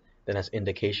 then that's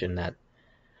indication that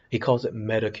he calls it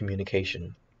meta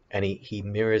communication, and he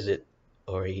mirrors it,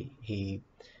 or he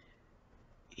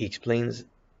explains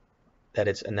that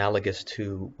it's analogous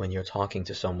to when you're talking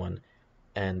to someone,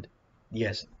 and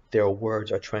yes, their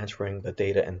words are transferring the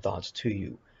data and thoughts to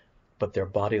you, but their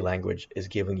body language is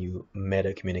giving you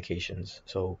meta communications,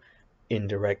 so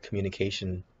indirect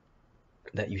communication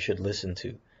that you should listen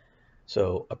to.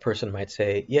 So a person might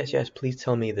say, yes, yes, please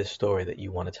tell me this story that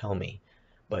you want to tell me.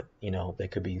 But, they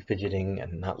could be fidgeting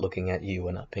and not looking at you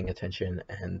and not paying attention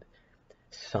and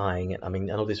sighing. I mean,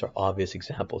 I know these are obvious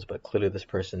examples, but clearly this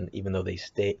person, even though they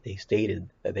stated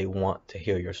that they want to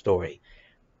hear your story,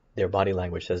 their body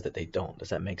language says that they don't. Does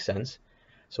that make sense?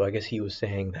 So I guess he was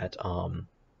saying that,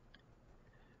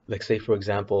 like say for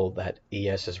example, that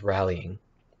ES is rallying,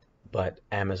 but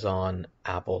Amazon,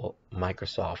 Apple,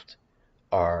 Microsoft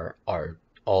are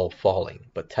all falling,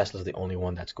 but Tesla's the only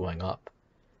one that's going up.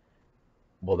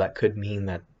 Well, that could mean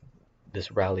that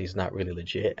this rally is not really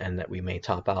legit, and that we may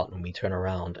top out when we turn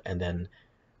around, and then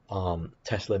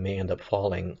Tesla may end up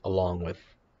falling along with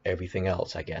everything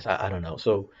else, I guess. I don't know.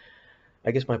 So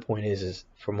I guess my point is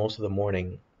for most of the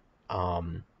morning,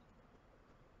 um,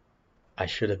 I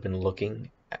should have been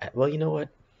looking at, well, you know what?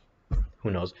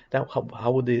 Who knows?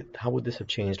 How would this have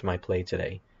changed my play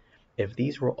today? If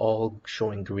these were all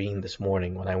showing green this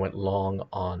morning when I went long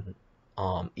on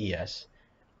ES,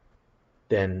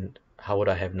 then how would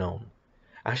I have known?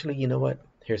 Actually, you know what?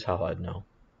 Here's how I'd know.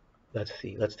 Let's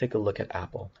see. Let's take a look at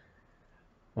Apple.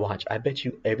 Watch. I bet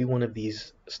you every one of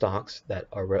these stocks that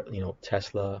are,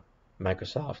 Tesla,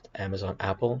 Microsoft, Amazon,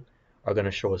 Apple, are going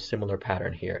to show a similar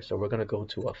pattern here. So we're going to go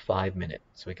to a 5-minute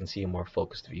so we can see a more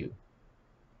focused view.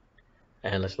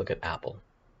 And let's look at Apple.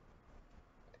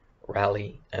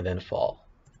 Rally and then fall.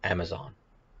 Amazon.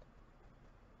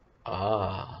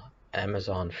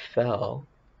 Amazon fell.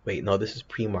 Wait, no, this is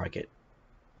pre-market.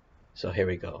 So here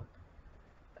we go.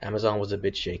 Amazon was a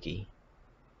bit shaky.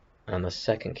 On the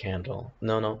second candle,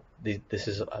 no, this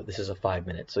is a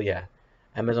 5-minute. So yeah,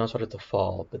 Amazon started to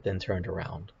fall, but then turned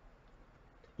around.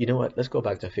 You know what? Let's go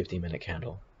back to a 15-minute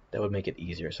candle. That would make it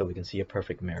easier so we can see a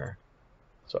perfect mirror.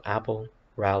 So Apple,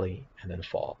 rally, and then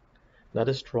fall. Not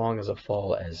as strong as a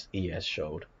fall as ES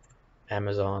showed.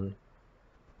 Amazon,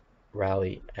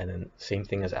 rally, and then same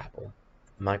thing as Apple.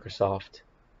 Microsoft,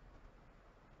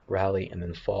 rally, and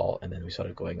then fall, and then we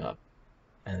started going up.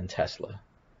 And then Tesla,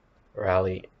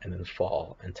 rally, and then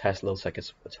fall. And Tesla looks like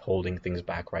it's holding things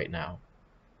back right now.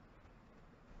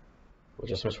 Was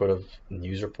there some sort of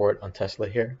news report on Tesla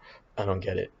here? I don't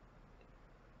get it.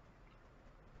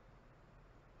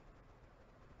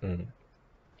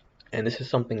 And this is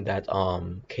something that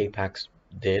K-Pax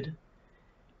did.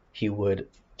 He would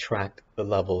track the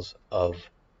levels of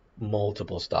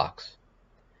multiple stocks,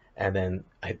 and then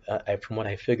from what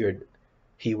I figured,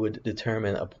 he would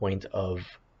determine a point of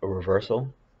a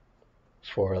reversal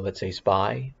for, let's say,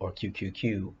 SPY or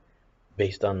QQQ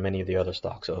based on many of the other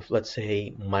stocks. So if, let's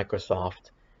say,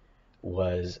 Microsoft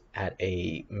was at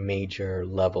a major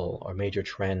level or major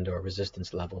trend or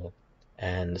resistance level,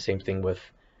 and the same thing with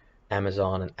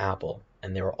Amazon and Apple,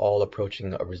 and they were all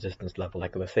approaching a resistance level,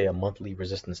 like let's say a monthly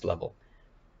resistance level,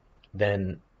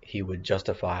 then he would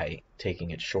justify taking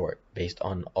it short based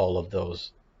on all of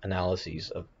those analyses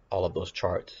of all of those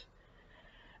charts.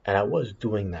 And I was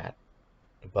doing that,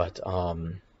 but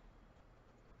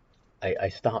I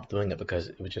stopped doing it because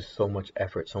it was just so much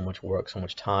effort, so much work, so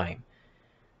much time.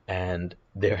 And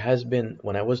there has been,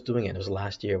 when I was doing it, it was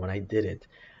last year when I did it,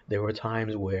 there were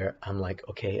times where I'm like,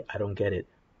 okay, I don't get it.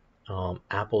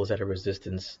 Apple is at a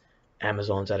resistance,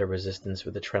 Amazon's at a resistance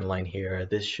with the trend line here.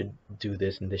 This should do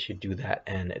this and this should do that,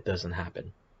 and it doesn't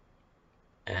happen.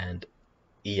 And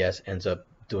ES ends up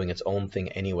doing its own thing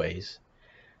anyways.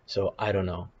 So I don't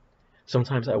know.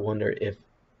 Sometimes I wonder if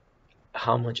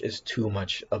how much is too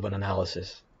much of an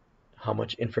analysis, how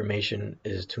much information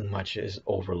is too much is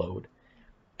overload.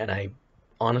 And I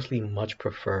honestly much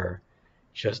prefer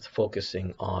just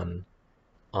focusing on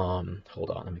hold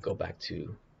on, let me go back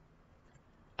to,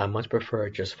 I much prefer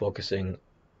just focusing,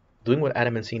 doing what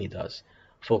Adam Mancini does,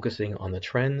 focusing on the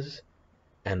trends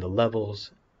and the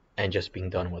levels and just being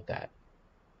done with that.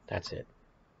 That's it.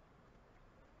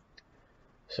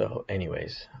 So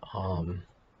anyways,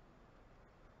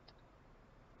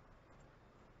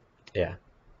 yeah,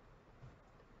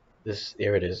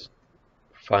 here it is.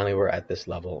 Finally, we're at this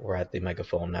level. We're at the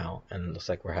megaphone now, and it looks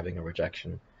like we're having a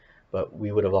rejection. But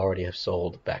we would have already have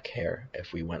sold back here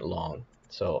if we went long.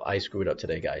 So I screwed up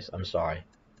today, guys. I'm sorry.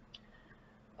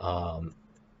 Um,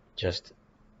 just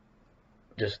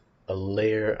just a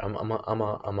layer. I'm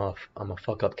a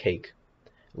fuck up cake.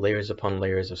 Layers upon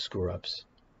layers of screw ups.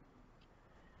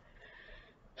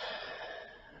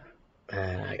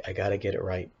 And I gotta get it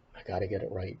right. I gotta get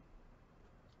it right.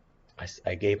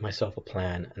 I gave myself a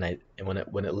plan, and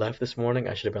when it left this morning,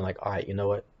 I should have been like, all right, you know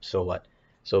what? So what?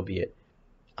 So be it.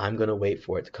 I'm gonna wait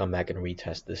for it to come back and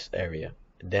retest this area.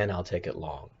 Then I'll take it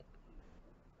long.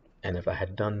 And if I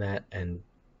had done that and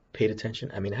paid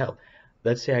attention, I mean, hell,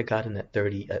 let's say I got in at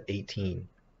 30 at 18,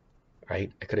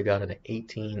 right? I could have gotten at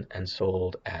 18 and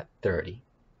sold at 30.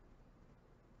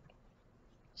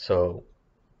 So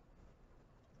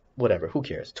whatever, who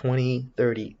cares? 20,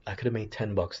 30, I could have made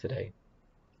 10 bucks today.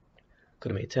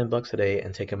 Could have made 10 bucks today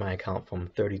and taken my account from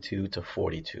 32 to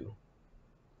 42.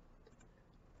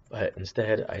 But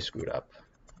instead, I screwed up.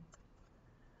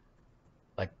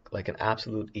 Like an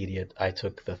absolute idiot, I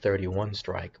took the 31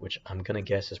 strike, which I'm gonna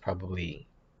guess is probably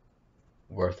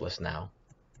worthless now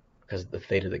because of the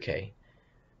theta decay.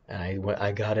 And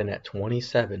I got in at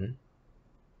 27.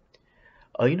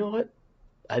 Oh, you know what?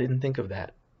 I didn't think of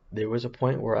that. There was a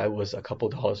point where I was a couple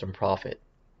dollars in profit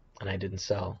and I didn't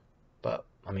sell. But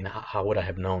I mean, how would I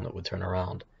have known it would turn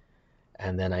around?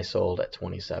 And then I sold at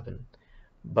 27.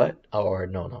 But, or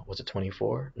no, was it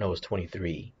 24? No, it was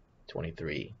 23.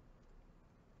 23.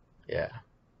 Yeah,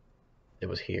 it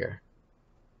was here.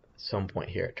 At some point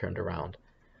here, it turned around.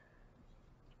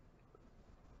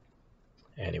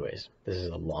 Anyways, this is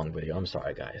a long video. I'm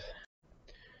sorry, guys.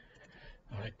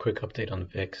 All right, quick update on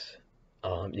VIX.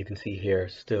 You can see here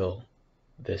still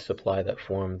this supply that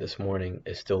formed this morning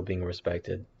is still being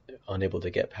respected, unable to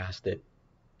get past it.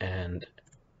 And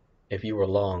if you were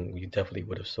long, you definitely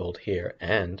would have sold here.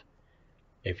 And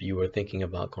if you were thinking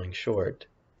about going short,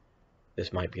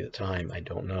 this might be the time. I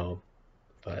don't know.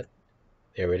 But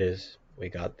there it is. We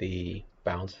got the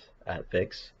bounce at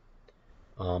VIX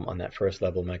on that first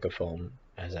level megaphone,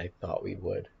 as I thought we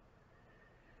would.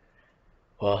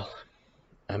 Well,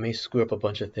 I may screw up a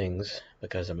bunch of things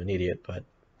because I'm an idiot, but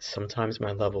sometimes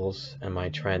my levels and my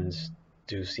trends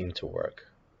do seem to work.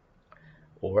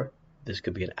 Or this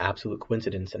could be an absolute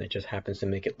coincidence and it just happens to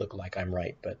make it look like I'm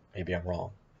right, but maybe I'm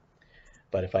wrong.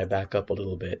 But if I back up a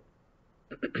little bit,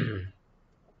 a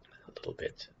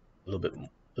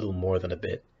little more than a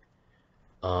bit,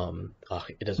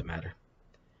 it doesn't matter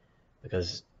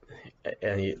because,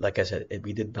 like I said,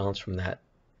 we did bounce from that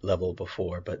level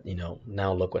before, but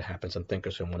now look what happens on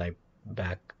Thinkorswim when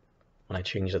I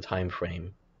change the time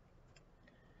frame.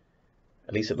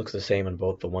 At least it looks the same in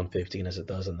both the 115 as it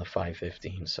does in the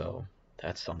 515, so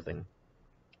that's something.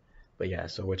 But yeah,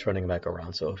 so we're turning back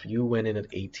around. So if you went in at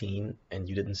 18 and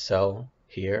you didn't sell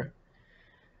here,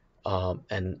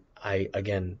 and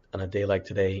again, on a day like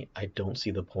today, I don't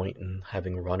see the point in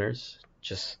having runners.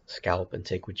 Just scalp and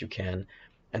take what you can.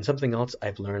 And something else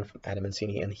I've learned from Adam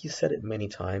Mancini, and he said it many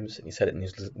times, and he said it in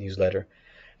his newsletter.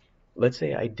 Let's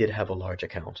say I did have a large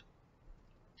account,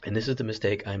 and this is the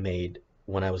mistake I made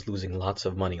when I was losing lots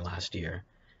of money last year.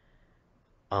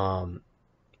 On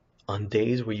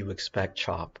days where you expect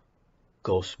chop,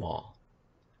 go small.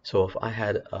 So if I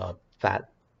had a fat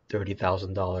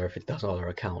 $30,000, $50,000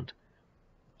 account,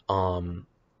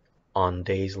 on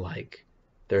days like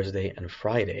Thursday and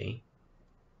Friday,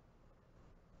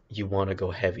 you want to go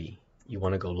heavy. You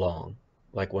want to go long,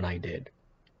 like when I did.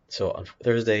 So on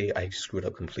Thursday, I screwed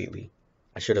up completely.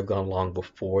 I should have gone long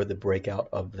before the breakout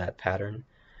of that pattern,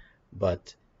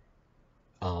 but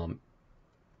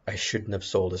I shouldn't have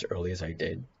sold as early as I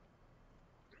did.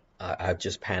 I've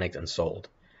just panicked and sold.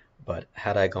 But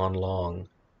had I gone long,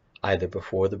 either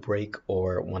before the break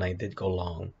or when I did go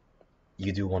long,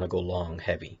 you do want to go long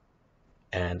heavy.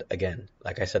 And again,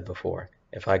 like I said before,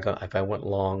 if I went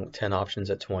long 10 options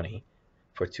at 20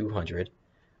 for 200,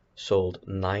 sold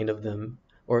 9 of them,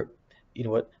 or you know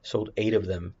what, sold 8 of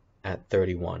them at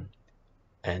 31.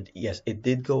 And yes, it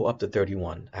did go up to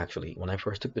 31 actually. When I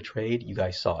first took the trade, you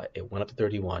guys saw it. It went up to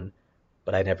 31,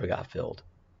 but I never got filled.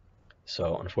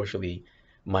 So unfortunately,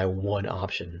 my one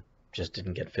option just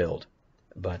didn't get filled.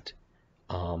 But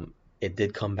it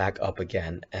did come back up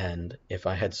again. And if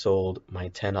I had sold my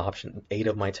 10 option, 8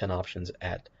 of my 10 options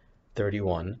at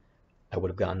 31, I would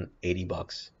have gotten 80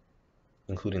 bucks,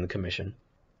 including the commission,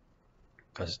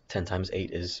 because 10 times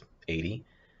 8 is 80.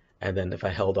 And then if I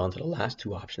held on to the last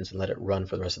 2 options and let it run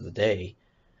for the rest of the day,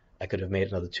 I could have made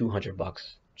another 200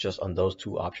 bucks just on those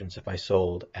 2 options if I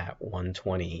sold at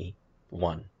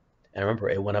 121. And remember,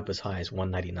 it went up as high as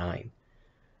 199.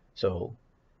 So,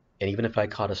 and even if I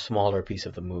caught a smaller piece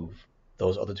of the move,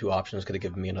 those other 2 options could have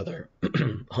given me another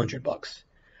 100 bucks.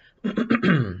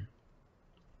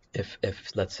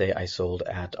 If let's say I sold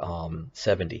at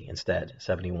 70 instead,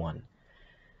 71.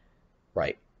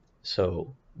 Right.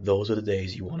 So those are the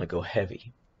days you want to go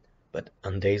heavy. But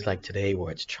on days like today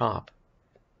where it's chop,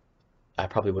 I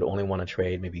probably would only want to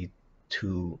trade maybe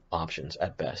 2 options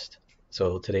at best.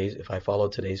 So if I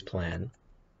followed today's plan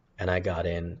and I got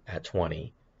in at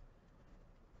 20,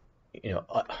 you know,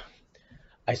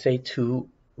 I say 2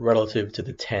 relative to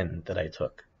the 10 that I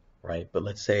took, right? But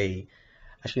let's say,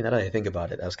 actually, now that I think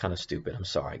about it, that was kind of stupid. I'm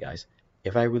sorry, guys.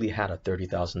 If I really had a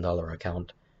 $30,000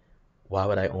 account, why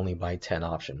would I only buy 10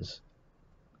 options?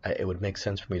 It would make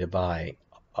sense for me to buy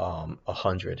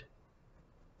 100.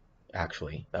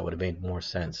 Actually, that would have made more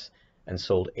sense, and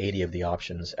sold 80 of the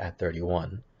options at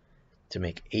 31 to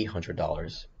make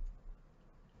 $800,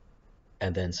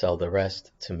 and then sell the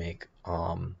rest to make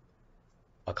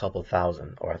a couple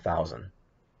thousand or 1,000.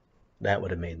 That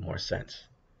would have made more sense.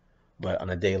 But on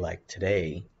a day like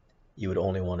today, you would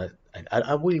only want to.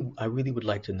 I really would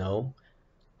like to know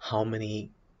how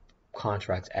many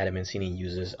contracts Adam Mancini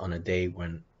uses on a day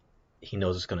when he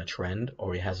knows it's going to trend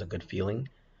or he has a good feeling,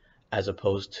 as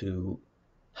opposed to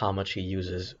how much he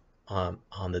uses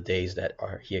on the days that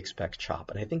he expects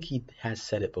chop. And I think he has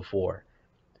said it before,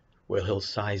 where he'll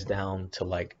size down to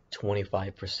like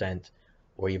 25%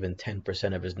 or even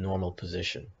 10% of his normal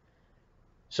position.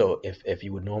 So if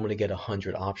you would normally get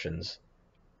 100 options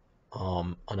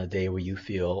on a day where you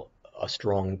feel a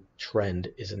strong trend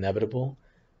is inevitable,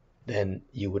 then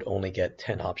you would only get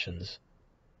 10 options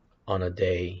on a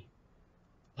day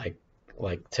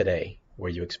like today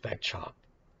where you expect chop.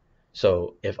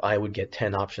 So if I would get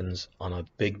 10 options on a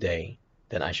big day,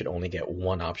 then I should only get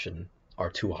 1 option or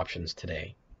 2 options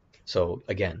today. So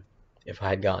again, if I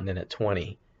had gotten in at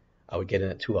 20, I would get in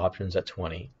at 2 options at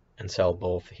 20 and sell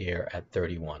both here at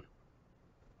 31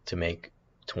 to make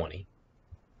 20.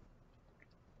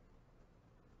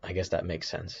 I guess that makes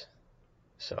sense.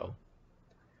 So,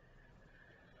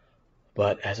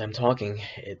 but as I'm talking,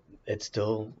 it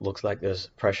still looks like there's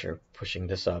pressure pushing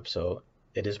this up. So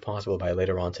it is possible by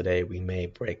later on today we may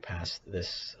break past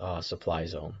this supply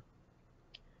zone.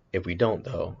 If we don't,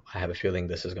 though, I have a feeling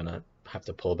this is going to have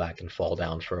to pull back and fall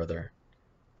down further.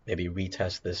 Maybe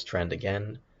retest this trend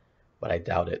again, but I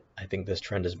doubt it. I think this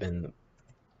trend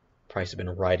price has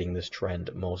been riding this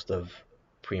trend most of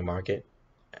pre-market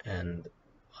and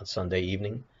on Sunday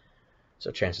evening.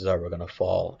 So chances are we're going to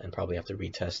fall and probably have to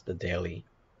retest the daily.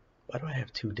 Why do I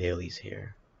have 2 dailies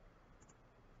here?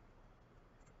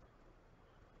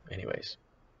 Anyways.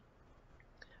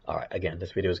 Alright, again,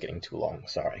 this video is getting too long.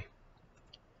 Sorry.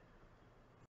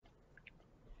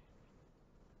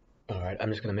 Alright, I'm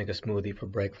just going to make a smoothie for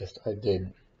breakfast. I'm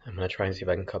going to try and see if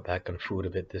I can cut back on food a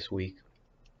bit this week.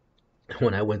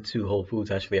 When I went to Whole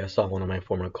Foods, actually, I saw one of my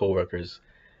former coworkers,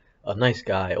 a nice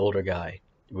guy, older guy,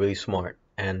 really smart,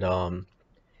 and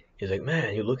he's like,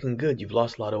 "Man, you're looking good. You've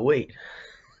lost a lot of weight."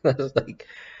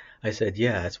 I said,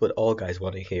 "Yeah, that's what all guys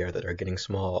want to hear that are getting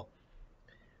small."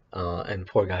 And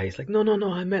poor guy, he's like, "No, no,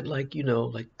 no. I meant like,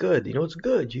 like good. It's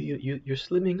good. You're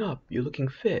slimming up. You're looking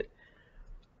fit."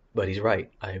 But he's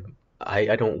right.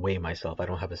 I don't weigh myself. I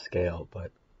don't have a scale,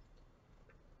 but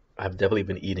I've definitely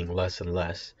been eating less and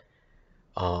less.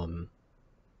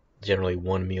 Generally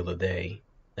 1 meal a day,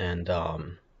 and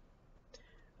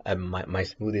my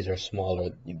smoothies are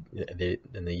smaller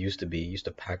than they used to be. I used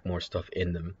to pack more stuff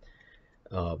in them.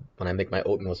 When I make my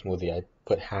oatmeal smoothie, I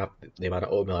put half the amount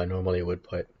of oatmeal I normally would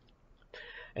put.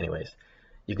 Anyways,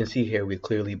 you can see here we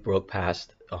clearly broke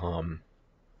past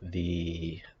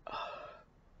the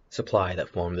supply that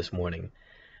formed this morning,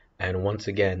 and once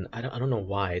again, I don't know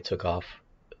why I took off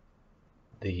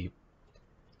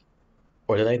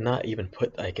or did I not even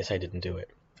put? I guess I didn't do it.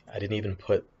 I didn't even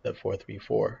put the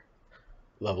 434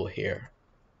 level here.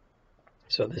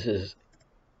 So this is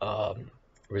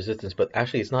resistance, but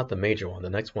actually it's not the major one. The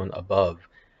next one above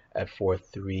at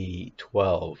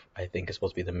 4312 I think is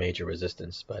supposed to be the major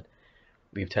resistance, but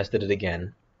we've tested it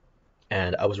again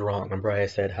and I was wrong. Remember I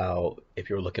said how if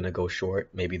you're looking to go short,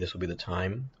 maybe this will be the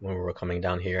time when we were coming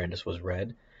down here and this was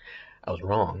red? I was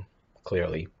wrong,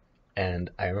 clearly.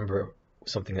 And I remember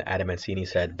something that Adam Mancini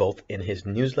said both in his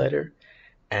newsletter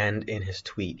and in his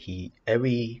tweet. He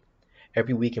every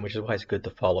weekend, which is why it's good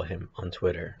to follow him on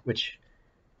Twitter. Which,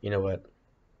 you know what?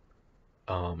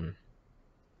 Um,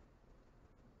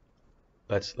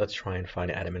 let's try and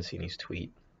find Adam Mancini's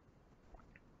tweet.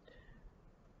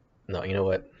 No, you know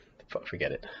what?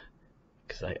 Forget it,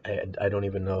 because I don't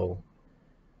even know.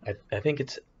 I think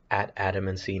it's at Adam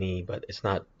Mancini, but it's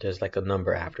not. There's like a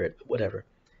number after it. Whatever.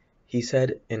 He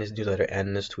said in his newsletter and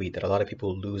in his tweet that a lot of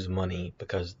people lose money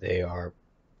because they are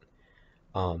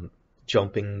um,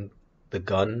 jumping the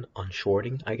gun on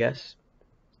shorting, I guess.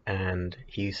 And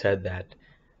he said that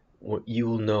you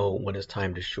will know when it's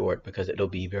time to short because it'll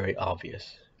be very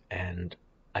obvious. And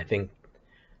I think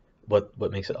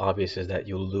what makes it obvious is that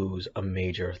you'll lose a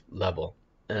major level.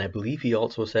 And I believe he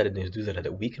also said in his newsletter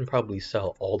that we can probably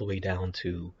sell all the way down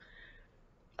to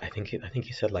I think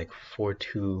he said like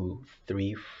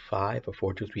 4235 or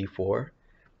 4234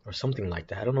 or something like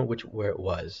that. I don't know where it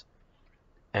was.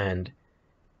 And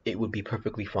it would be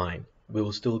perfectly fine. We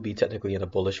will still be technically in a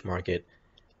bullish market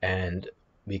and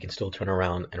we can still turn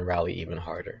around and rally even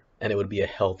harder. And it would be a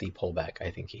healthy pullback, I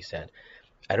think he said.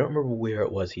 I don't remember where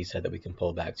it was he said that we can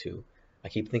pull back to. I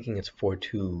keep thinking it's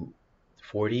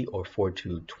 4240 or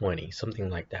 4220, something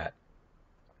like that.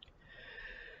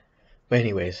 But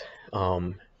anyways,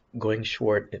 going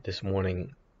short this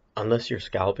morning, unless you're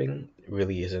scalping,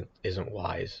 really isn't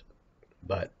wise.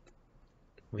 But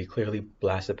we clearly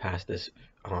blasted past this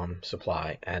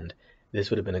supply, and this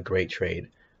would have been a great trade.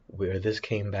 Where this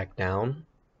came back down,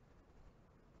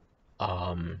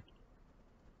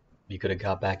 you could have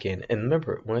got back in. And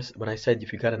remember, when I said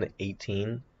if you got an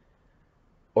 18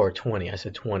 or 20, I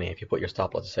said 20 if you put your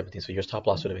stop loss at 17. So your stop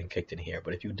loss would have been kicked in here.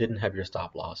 But if you didn't have your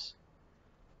stop loss,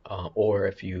 or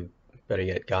if you, better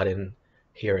yet, got in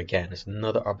here again, it's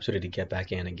another opportunity to get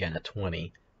back in again at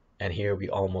 20. And here we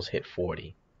almost hit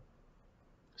 40.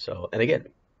 So, and again,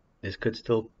 this could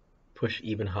still push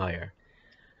even higher.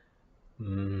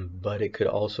 But it could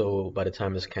also, by the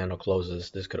time this candle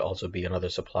closes, this could also be another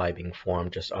supply being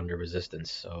formed just under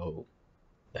resistance. So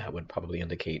that would probably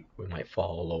indicate we might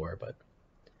fall lower, but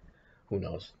who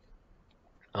knows?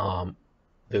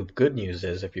 The good news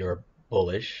is if you're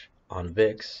bullish on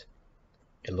VIX,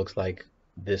 it looks like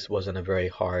this wasn't a very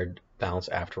hard bounce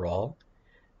after all,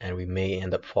 and we may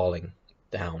end up falling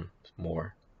down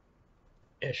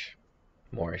more-ish.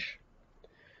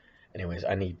 Anyways,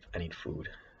 I need food.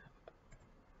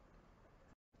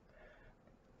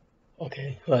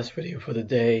 Okay, last video for the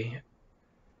day.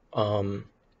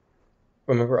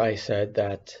 Remember I said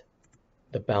that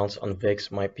the bounce on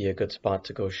VIX might be a good spot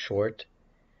to go short,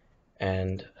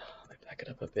 and let me back it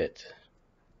up a bit.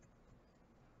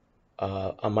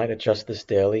 I might adjust this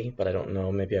daily, but I don't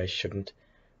know, maybe I shouldn't.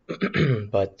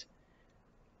 But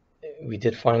we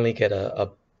did finally get a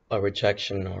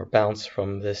rejection or bounce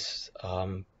from this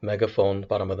megaphone,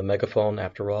 bottom of the megaphone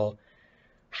after all,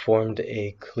 formed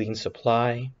a clean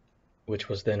supply, which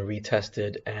was then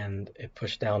retested and it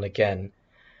pushed down again,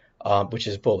 which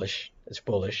is bullish. It's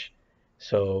bullish.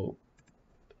 So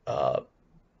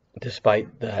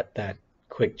despite that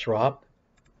quick drop,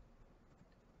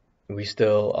 we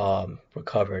still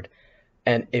recovered.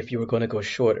 And if you were going to go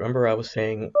short, remember I was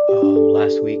saying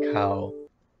last week how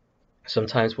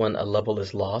sometimes when a level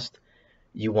is lost,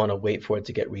 you want to wait for it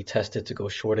to get retested to go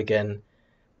short again.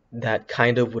 That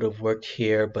kind of would have worked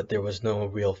here, but there was no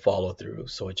real follow through,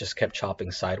 so it just kept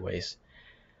chopping sideways.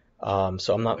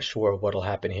 So I'm not sure what'll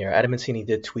happen here. Adam Mancini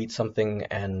did tweet something,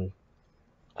 and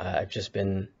I've just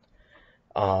been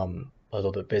a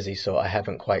little bit busy, so I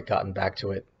haven't quite gotten back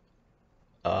to it.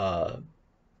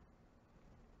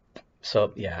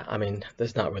 So yeah, I mean,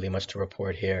 there's not really much to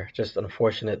report here. Just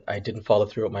unfortunate I didn't follow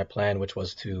through with my plan, which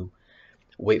was to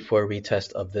wait for a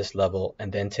retest of this level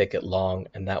and then take it long,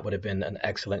 and that would have been an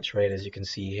excellent trade. As you can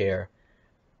see here,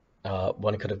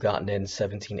 one could have gotten in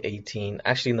 17, 18.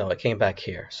 Actually, no, it came back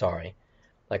here. Sorry.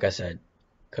 Like I said,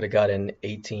 could have gotten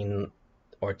 18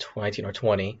 or 19 or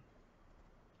 20,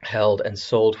 held and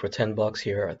sold for 10 bucks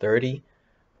here at 30,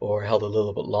 or held a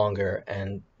little bit longer.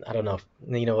 And I don't know,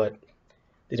 you know what?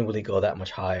 Didn't really go that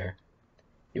much higher.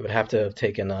 You would have to have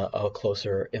taken a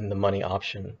closer in the money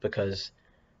option because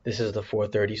this is the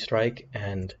 430 strike,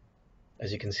 and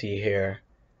as you can see here,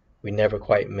 we never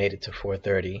quite made it to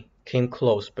 430. Came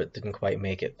close, but didn't quite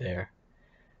make it there.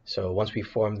 So once we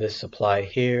formed this supply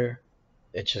here,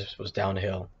 it just was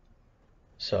downhill.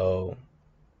 So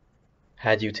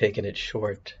had you taken it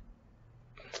short,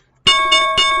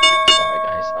 sorry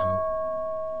guys,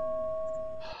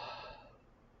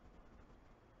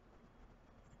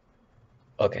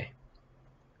 okay.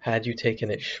 Had you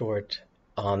taken it short,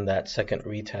 on that second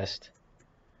retest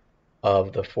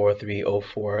of the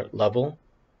 4304 level,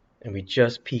 and we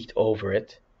just peaked over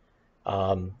it.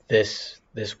 This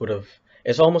would have,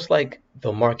 it's almost like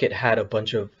the market had a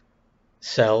bunch of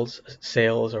sales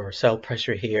or sell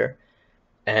pressure here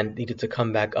and needed to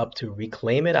come back up to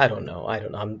reclaim it. I don't know.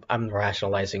 I'm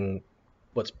rationalizing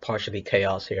what's partially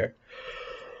chaos here.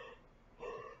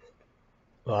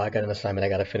 Well, I got an assignment I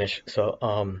gotta finish.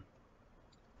 So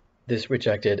this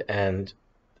rejected and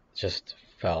just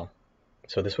fell.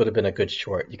 So this would have been a good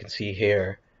short. You can see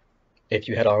here, if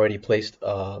you had already placed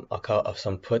of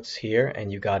some puts here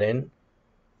and you got in,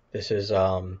 this is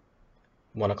 1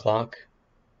 o'clock.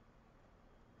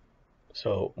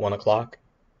 So 1 o'clock,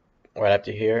 right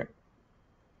after here.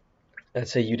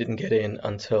 Let's say you didn't get in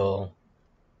until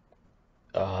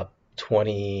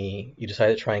 20. You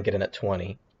decided to try and get in at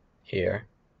 20 here.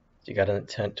 You got in at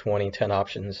 10, 20, 10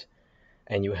 options,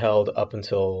 and you held up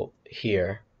until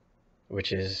here,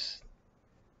 which is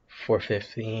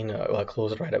 4:15. Well, I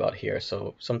closed right about here,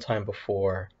 so sometime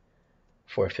before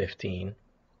 4:15.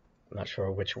 I'm not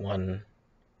sure which one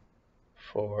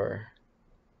for.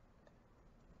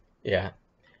 Yeah,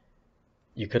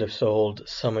 you could have sold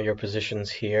some of your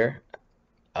positions here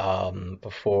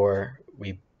before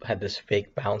we had this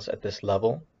fake bounce at this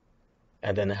level,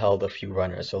 and then held a few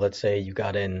runners. So let's say you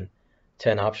got in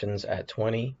 10 options at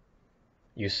 20,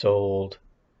 you sold,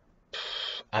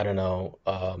 I don't know,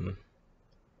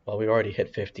 well, we already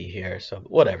hit 50 here, so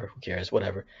whatever, who cares,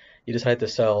 whatever. You decide to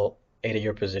sell 8 of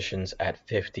your positions at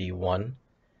 51.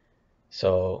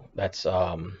 So that's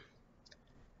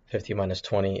 50 minus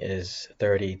 20 is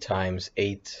 30 times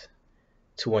 8,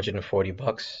 240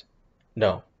 bucks.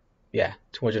 No, yeah,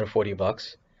 240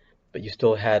 bucks. But you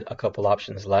still had a couple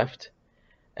options left,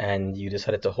 and you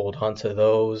decided to hold on to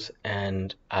those,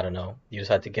 and I don't know, you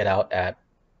decided to get out at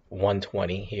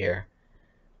 120 here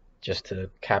just to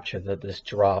capture this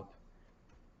drop,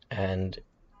 and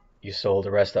you sold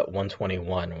the rest at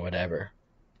 121 or whatever.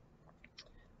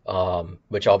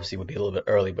 Which obviously would be a little bit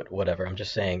early, but whatever. I'm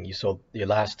just saying you sold your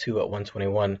last two at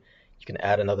 121. You can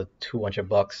add another 200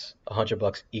 bucks, 100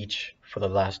 bucks each for the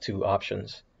last two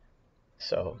options.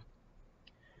 So,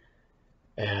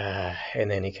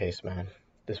 in any case, man,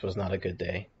 this was not a good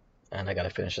day, and I gotta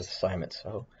finish this assignment.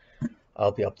 So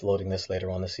I'll be uploading this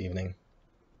later on this evening.